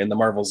hunter in the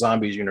Marvel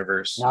Zombies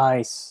universe.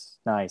 Nice,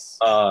 nice.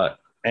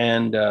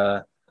 And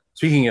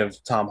speaking of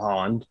Tom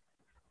Holland,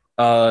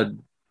 uh,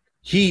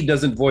 he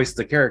doesn't voice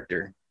the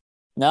character.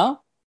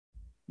 No?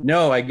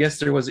 No, I guess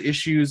there was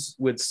issues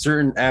with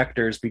certain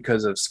actors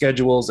because of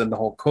schedules and the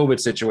whole COVID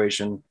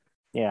situation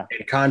Yeah.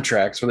 and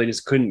contracts where they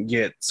just couldn't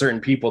get certain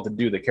people to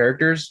do the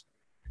characters.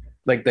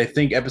 Like they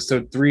think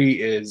episode 3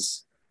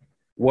 is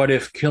what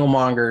if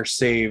Killmonger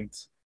saved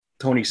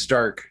Tony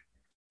Stark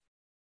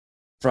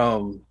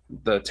from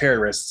the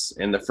terrorists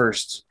in the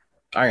first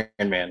Iron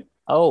Man.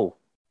 Oh,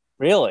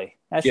 really?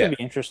 That should Yeah.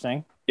 be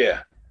interesting.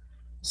 Yeah.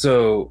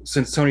 So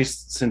since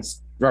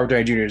Robert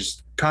Downey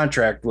Jr.'s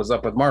contract was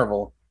up with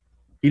Marvel,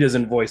 he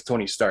doesn't voice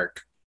Tony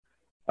Stark.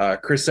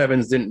 Chris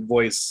Evans didn't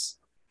voice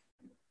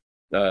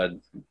uh,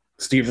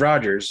 Steve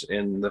Rogers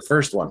in the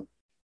first one.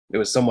 It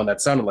was someone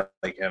that sounded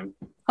like him.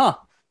 Huh.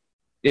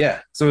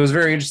 Yeah. So it was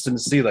very interesting to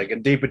see. Like,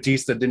 and Dave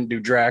Bautista didn't do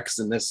Drax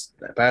in this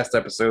past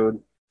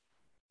episode.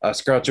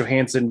 Scarlett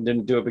Johansson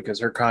didn't do it because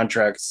her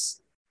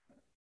contract's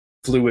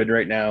fluid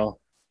right now.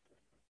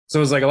 So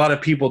it was like a lot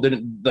of people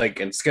didn't like,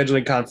 and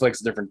scheduling conflicts,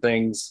 different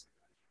things.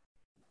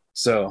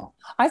 So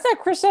I thought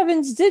Chris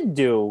Evans did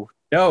do.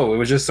 no, it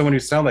was just someone who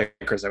sounded like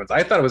Chris Evans.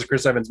 I thought it was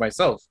Chris Evans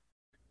myself,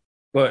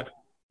 but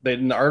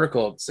in the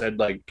article it said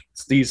like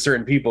these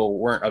certain people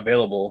weren't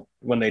available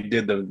when they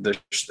did the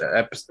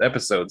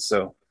episodes,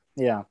 so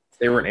Yeah.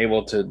 they weren't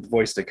able to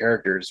voice the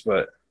characters.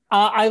 But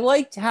I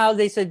liked how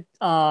they said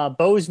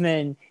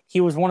Bozeman,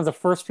 he was one of the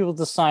first people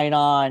to sign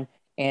on,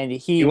 and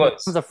he was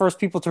one of the first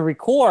people to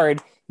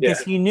record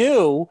because he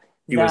knew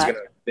he was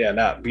gonna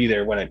not be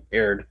there when it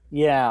aired.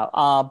 Yeah,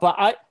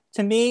 but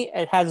to me,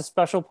 it has a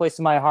special place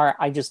in my heart.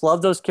 I just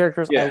love those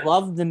characters. Yeah. I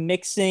love the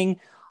mixing.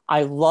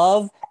 I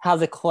love how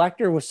the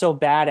Collector was so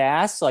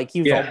badass. Like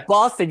he was all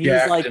buff, and he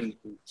was like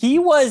he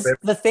was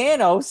the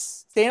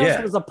Thanos.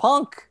 Thanos was a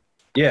punk.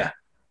 Yeah.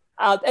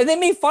 And they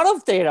made fun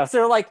of Thanos.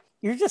 They're like,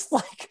 "You're just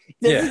like,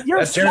 you're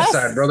that's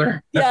genocide,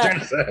 brother. That's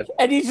genocide."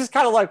 And he's just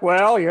kind of like,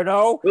 "Well, you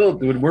know, well,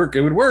 it would work.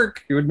 It would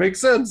work. It would make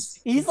sense."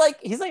 He's like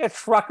a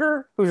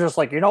trucker who's just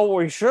like, you know what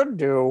we should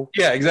do.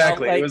 Yeah,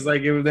 exactly. You know, it was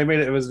like they made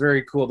it. It was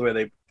very cool the way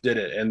they did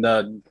it,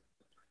 and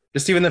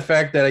just even the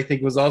fact that I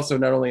think was also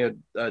not only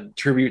a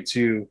tribute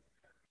to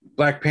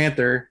Black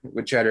Panther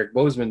with Chadwick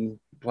Boseman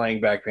playing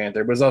Black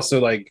Panther, but was also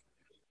like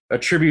a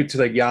tribute to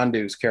like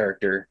Yondu's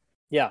character.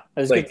 Yeah, it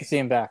was like, good to see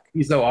him back.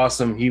 He's so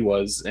awesome he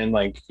was, and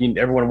like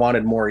everyone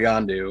wanted more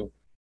Yondu,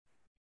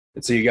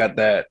 and so you got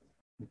that.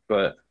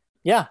 But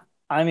yeah,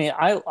 I mean,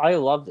 I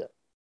loved it.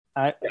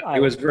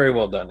 It was very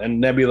well done, and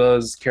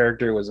Nebula's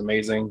character was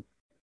amazing.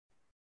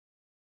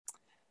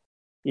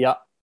 Yeah,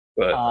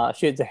 but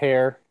she had the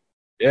hair.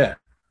 Yeah,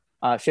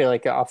 she had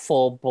like a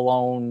full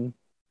blown.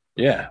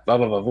 Yeah, va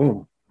va va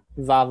boom.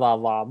 Va va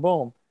va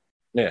boom.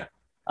 Yeah.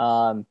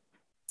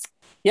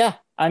 Yeah,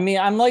 I mean,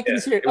 I'm liking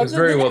this series. It was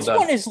very well done. This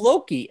one is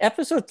Loki.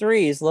 Episode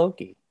 3 is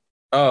Loki.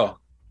 Oh,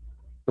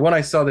 the one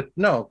I saw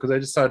because I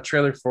just saw a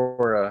trailer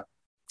for.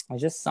 I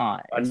just saw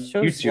it. On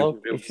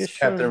YouTube.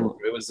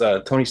 It was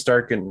Tony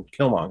Stark and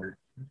Killmonger.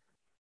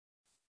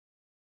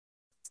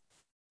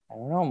 I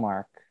don't know,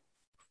 Mark.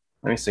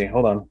 Let me see.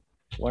 Hold on.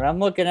 What I'm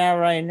looking at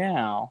right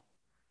now.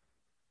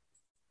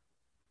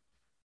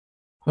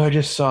 I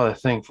just saw the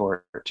thing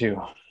for it too.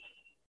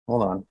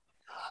 Hold on.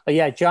 Oh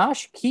yeah,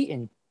 Josh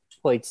Keaton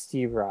played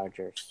Steve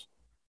Rogers.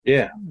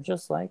 Yeah,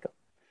 just like him.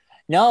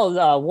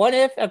 No, What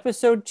If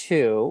episode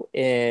 2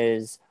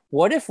 is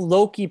what if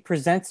Loki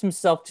presents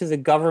himself to the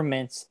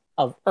governments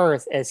of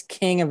Earth as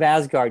king of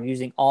Asgard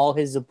using all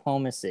his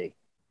diplomacy.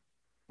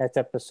 That's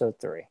episode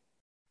 3.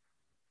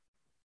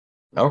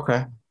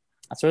 Okay.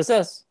 That's what it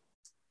says.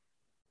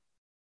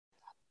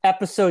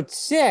 Episode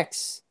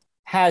 6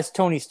 has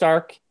Tony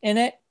Stark in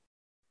it.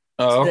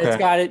 Oh, okay. So it's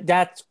got it.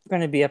 That's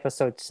going to be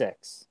episode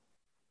 6.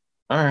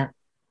 All right.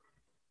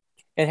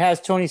 It has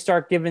Tony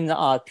Stark giving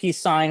the peace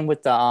sign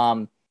with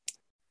the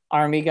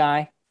army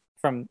guy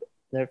from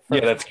the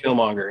first. Yeah, that's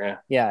Killmonger.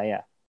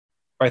 Yeah.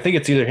 I think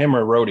it's either him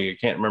or Rhodey. I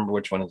can't remember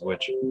which one is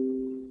which.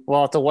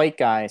 Well, it's a white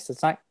guy, so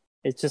it's not.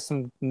 It's just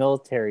some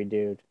military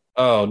dude.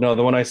 Oh no,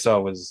 the one I saw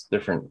was a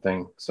different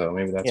thing. So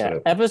maybe that's what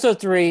it.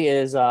 Episode 3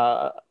 is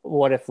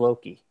What If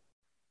Loki.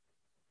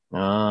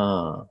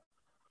 Ah.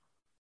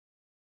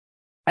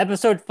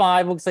 Episode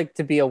 5 looks like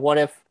to be a What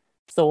If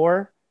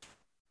Thor.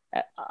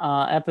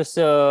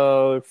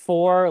 Episode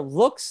 4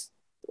 looks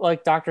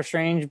like Doctor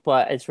Strange,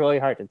 but it's really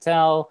hard to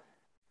tell.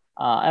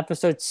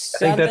 Episode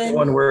 7. I think that's the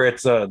one where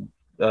it's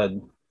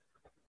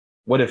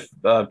what if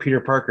Peter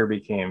Parker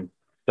became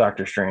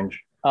Doctor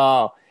Strange.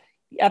 Oh,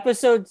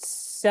 episode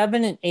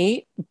 7 and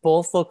 8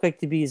 both look like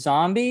to be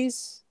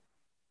zombies.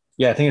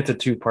 Yeah, I think it's a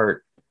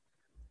 2-part.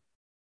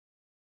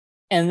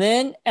 And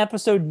then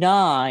episode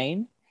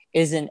 9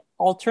 is an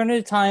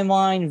alternative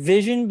timeline.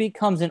 Vision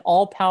becomes an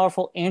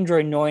all-powerful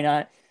android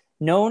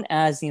known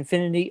as the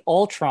Infinity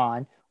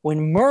Ultron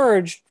when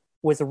merged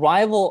with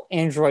rival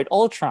android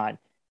Ultron.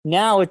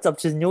 Now it's up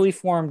to the newly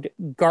formed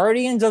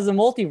Guardians of the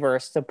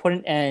Multiverse to put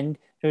an end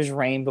to his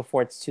reign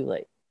before it's too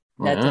late.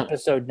 That's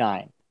episode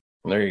 9.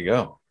 There you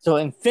go. So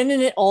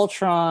Infinite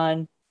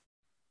Ultron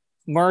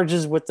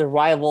merges with the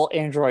rival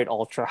android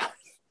Ultron.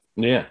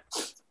 Yeah.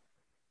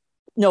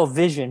 No,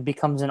 Vision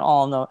becomes an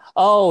all-known.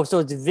 Oh, so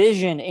it's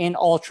Vision and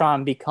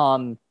Ultron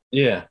become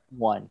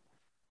one.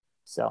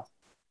 So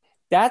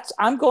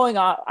I'm going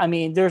on. I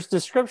mean, there's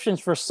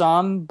descriptions for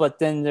some, but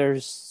then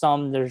there's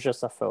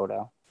just a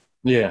photo.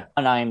 Yeah.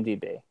 On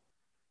IMDb.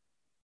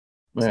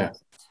 Yeah. So.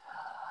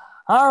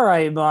 All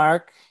right,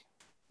 Mark.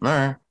 All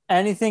right.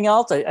 Anything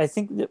else? I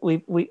think that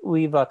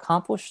we've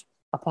accomplished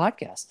a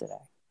podcast today.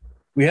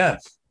 We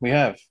have.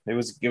 It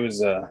was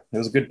a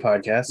good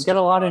podcast. We got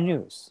a lot of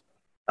news.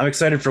 I'm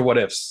excited for What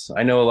Ifs.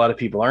 I know a lot of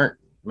people aren't.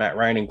 Matt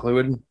Ryan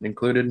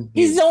included.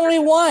 He's the only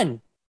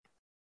one.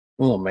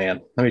 Oh man,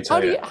 let me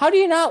tell you. How do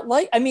you not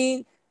like? I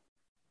mean,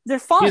 they're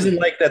fun. He doesn't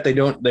like that they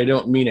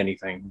don't mean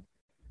anything.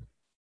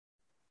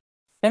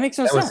 That makes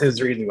no sense. That was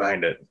his reason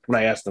behind it.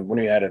 When I asked him, when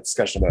we had a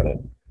discussion about it,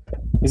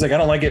 he's like, I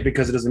don't like it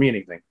because it doesn't mean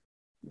anything.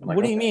 Like,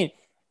 what do you mean?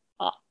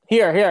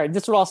 Here.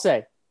 This is what I'll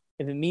say.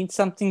 If it means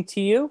something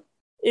to you,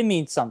 it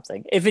means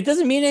something. If it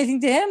doesn't mean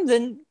anything to him,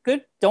 then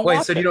good. Don't. Well,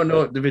 I said you don't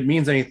know if it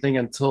means anything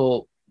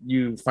until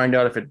you find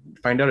out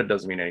it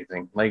doesn't mean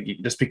anything. Like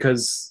just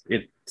because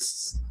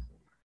it's,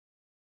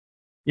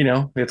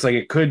 it's like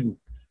it could,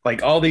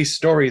 like all these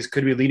stories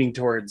could be leading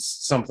towards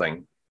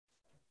something.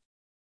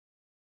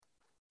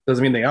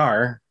 Doesn't mean they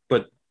are,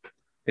 but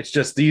it's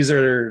just these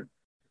are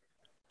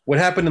what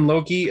happened in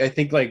Loki. I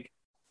think like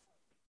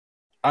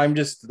I'm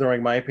just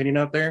throwing my opinion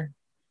out there.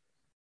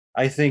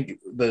 I think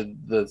the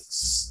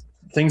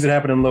things that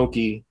happen in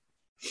Loki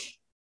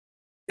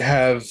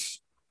have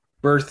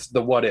birthed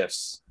the what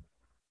ifs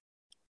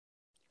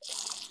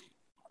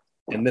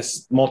in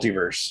this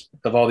multiverse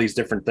of all these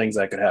different things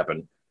that could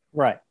happen.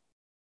 Right.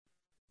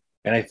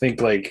 And I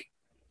think like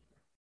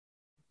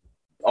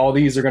all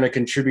these are going to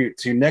contribute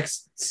to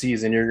next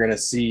season. You're going to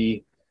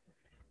see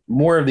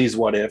more of these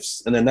what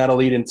ifs, and then that'll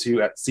lead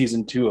into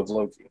season 2 of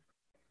Loki.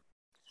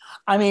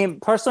 I mean,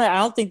 personally, I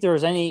don't think there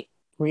was any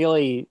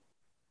really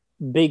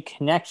big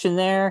connection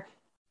there.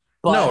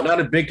 But... No, not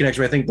a big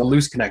connection. I think the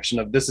loose connection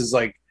of this is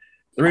like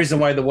the reason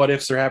why the what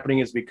ifs are happening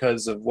is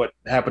because of what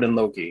happened in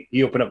Loki.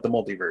 He opened up the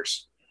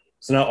multiverse.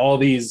 So now all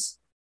these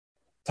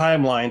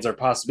timelines are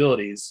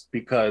possibilities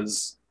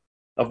because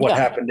of what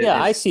happened.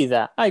 I see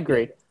that. I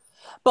agree.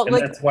 But and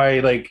that's why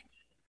like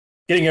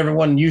getting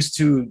everyone used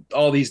to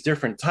all these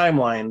different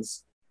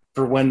timelines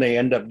for when they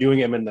end up doing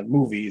them in the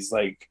movies,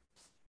 like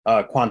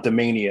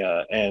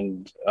Quantumania,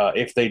 and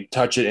if they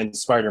touch it in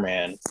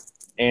Spider-Man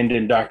and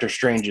in Doctor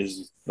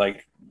Strange's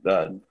like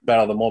the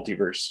Battle of the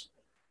Multiverse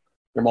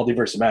or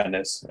Multiverse of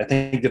Madness. I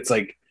think it's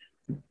like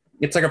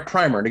a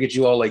primer to get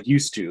you all like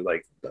used to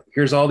like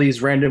here's all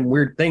these random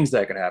weird things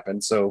that could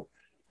happen. So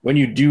when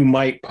you do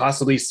might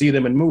possibly see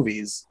them in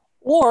movies,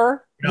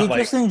 or you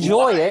just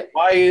enjoy it.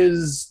 Why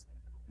is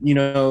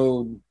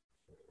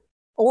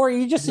or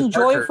you just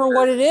enjoy it for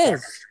what it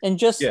is, and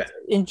just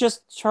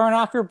turn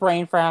off your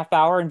brain for a half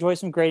hour, enjoy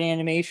some great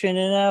animation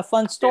and a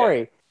fun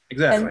story.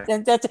 Yeah, exactly.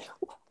 And that's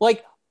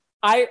like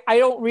I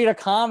don't read a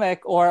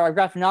comic or a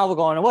graphic novel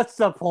going, what's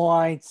the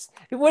point?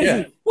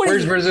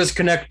 Where's this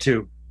connect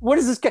to? What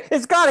is this?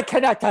 It's got to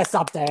connect to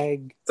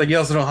something. It's like you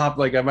also don't hop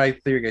like my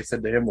theory I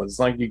said to him was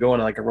like you go on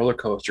like a roller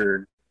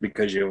coaster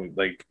because you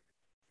like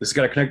this has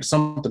got to connect to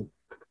something.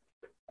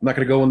 I'm not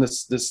going to go on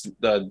this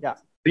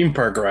theme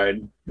park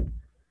ride.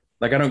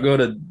 Like I don't go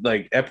to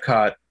like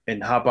Epcot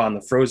and hop on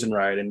the Frozen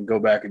ride and go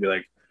back and be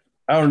like,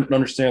 I don't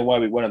understand why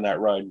we went on that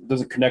ride. It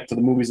doesn't connect to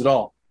the movies at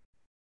all.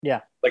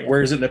 Yeah. Like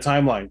where is it in the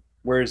timeline?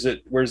 Where is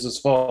it? Where's this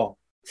fall?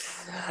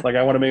 Like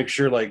I want to make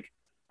sure like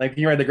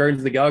you ride the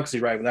Guardians of the Galaxy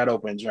ride when that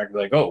opens, you're not gonna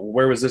be like, oh,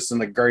 where was this in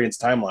the Guardians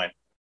timeline?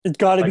 It's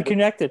got to be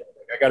connected.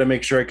 I got to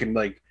make sure I can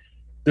like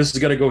this is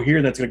got to go here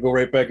and that's gonna go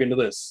right back into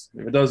this.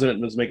 If it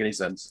doesn't make any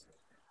sense.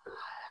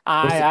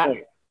 I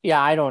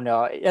don't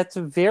know. That's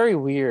very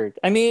weird.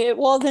 I mean,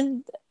 well,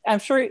 then I'm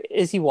sure.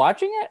 Is he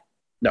watching it?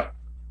 No.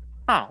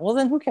 Well,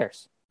 then who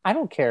cares? I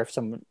don't care if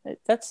someone.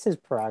 That's his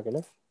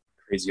prerogative.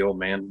 Crazy old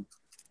man.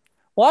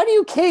 Why do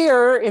you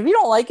care? If you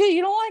don't like it,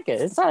 you don't like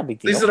it. It's not a big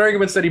deal. These are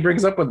arguments that he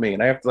brings up with me,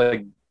 and I have to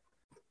like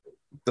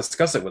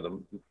discuss it with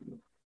him.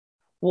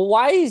 Well,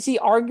 why is he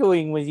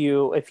arguing with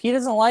you? If he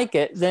doesn't like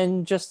it,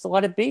 then just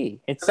let it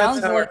be. That's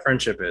how our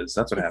friendship is.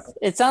 That's what happened.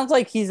 It sounds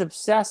like he's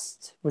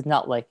obsessed with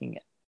not liking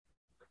it.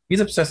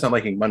 He's obsessed not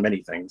liking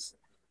many things.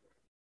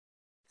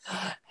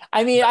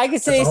 I mean, I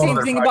could say the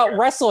same thing about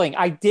wrestling.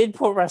 I did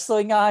put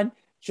wrestling on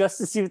just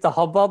to see what the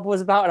hubbub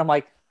was about, and I'm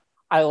like,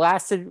 I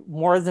lasted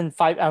more than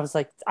 5. I was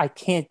like, I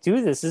can't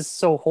do this. This is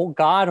so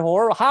god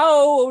horrible.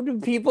 How do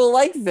people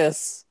like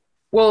this?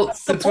 Well,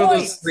 What's the it's one of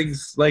point? those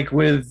things like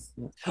with.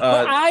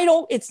 But I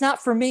don't. It's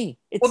not for me.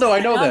 It's, Well, no, I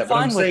know and that, but I'm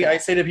fine with saying it. I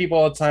say to people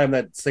all the time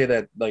that say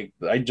that like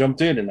I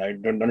jumped in and I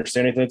don't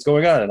understand anything that's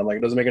going on, and I'm like,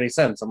 it doesn't make any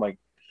sense. I'm like,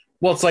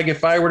 well, it's like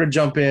if I were to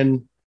jump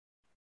in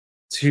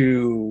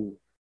to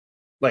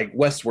like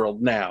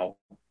Westworld now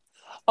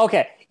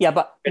Okay, yeah,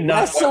 but and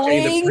not watch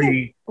any of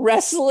the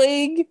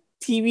wrestling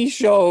TV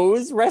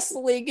shows,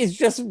 wrestling is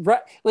just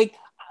like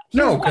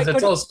no, here's because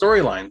it's all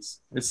storylines.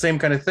 It's the same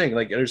kind of thing.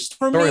 Like there's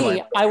for storylines.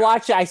 me. I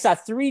watched it. I saw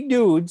 3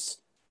 dudes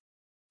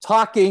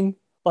talking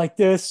like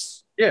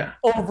this, Yeah.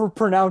 over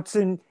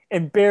pronouncing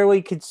and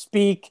barely could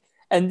speak.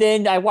 And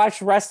then I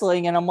watched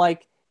wrestling, and I'm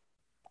like,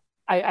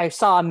 I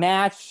saw a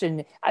match,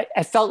 and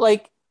I felt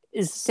like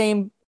it's the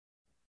same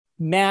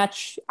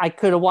match I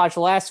could have watched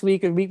last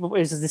week or the week before.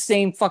 It's the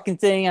same fucking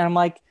thing, and I'm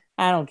like,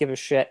 I don't give a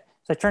shit.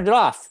 So I turned it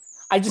off.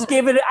 I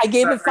gave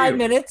it 5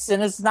 minutes,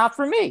 and it's not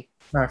for me.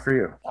 Not for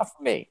you. Not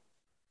for me.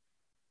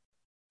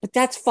 But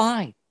that's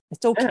fine.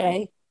 It's okay.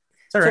 Yeah.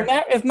 It's all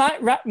right. So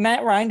if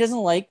Matt Ryan doesn't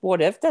like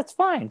What If, that's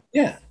fine.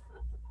 Yeah.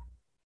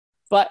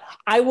 But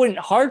I wouldn't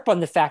harp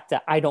on the fact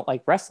that I don't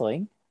like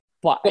wrestling.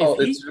 But well,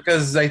 it's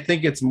because I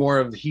think it's more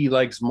of he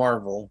likes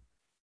Marvel.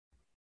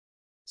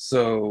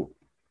 So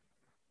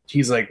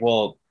he's like,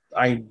 well,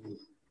 I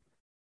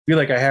feel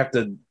like I have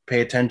to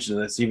pay attention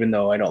to this, even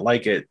though I don't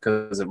like it,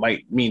 because it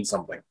might mean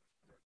something.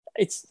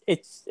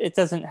 It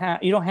doesn't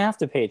have, you don't have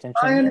to pay attention.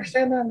 I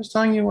understand that. I'm just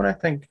telling you what I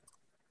think.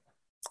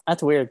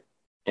 That's weird.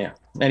 Yeah.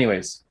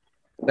 Anyways,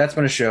 that's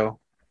been a show.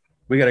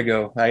 We gotta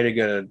go. I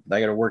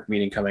got a work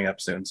meeting coming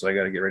up soon, so I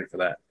gotta get ready for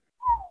that.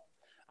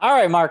 All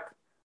right, Mark.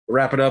 We'll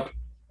wrap it up.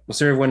 We'll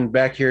see everyone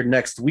back here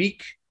next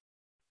week.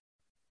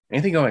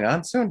 Anything going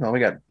on soon? No, we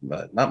got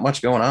not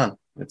much going on.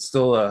 It's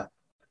still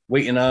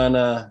waiting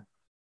on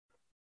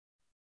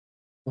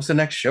what's the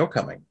next show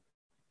coming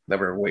that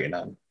we're waiting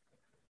on?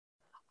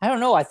 I don't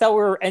know. I thought we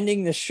were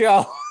ending the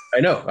show. I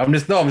know. I'm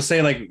just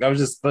saying, like, I was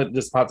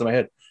just popped in my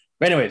head.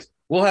 But anyways,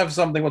 we'll have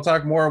something. We'll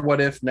talk more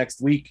What If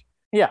next week.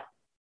 Yeah.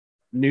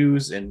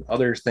 News and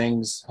other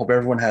things. Hope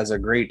everyone has a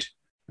great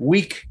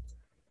week.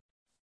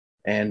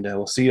 And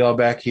we'll see you all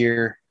back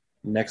here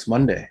next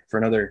Monday for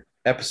another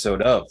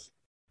episode of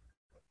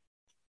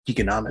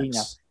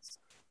Geekonomics.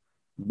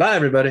 Bye,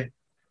 everybody.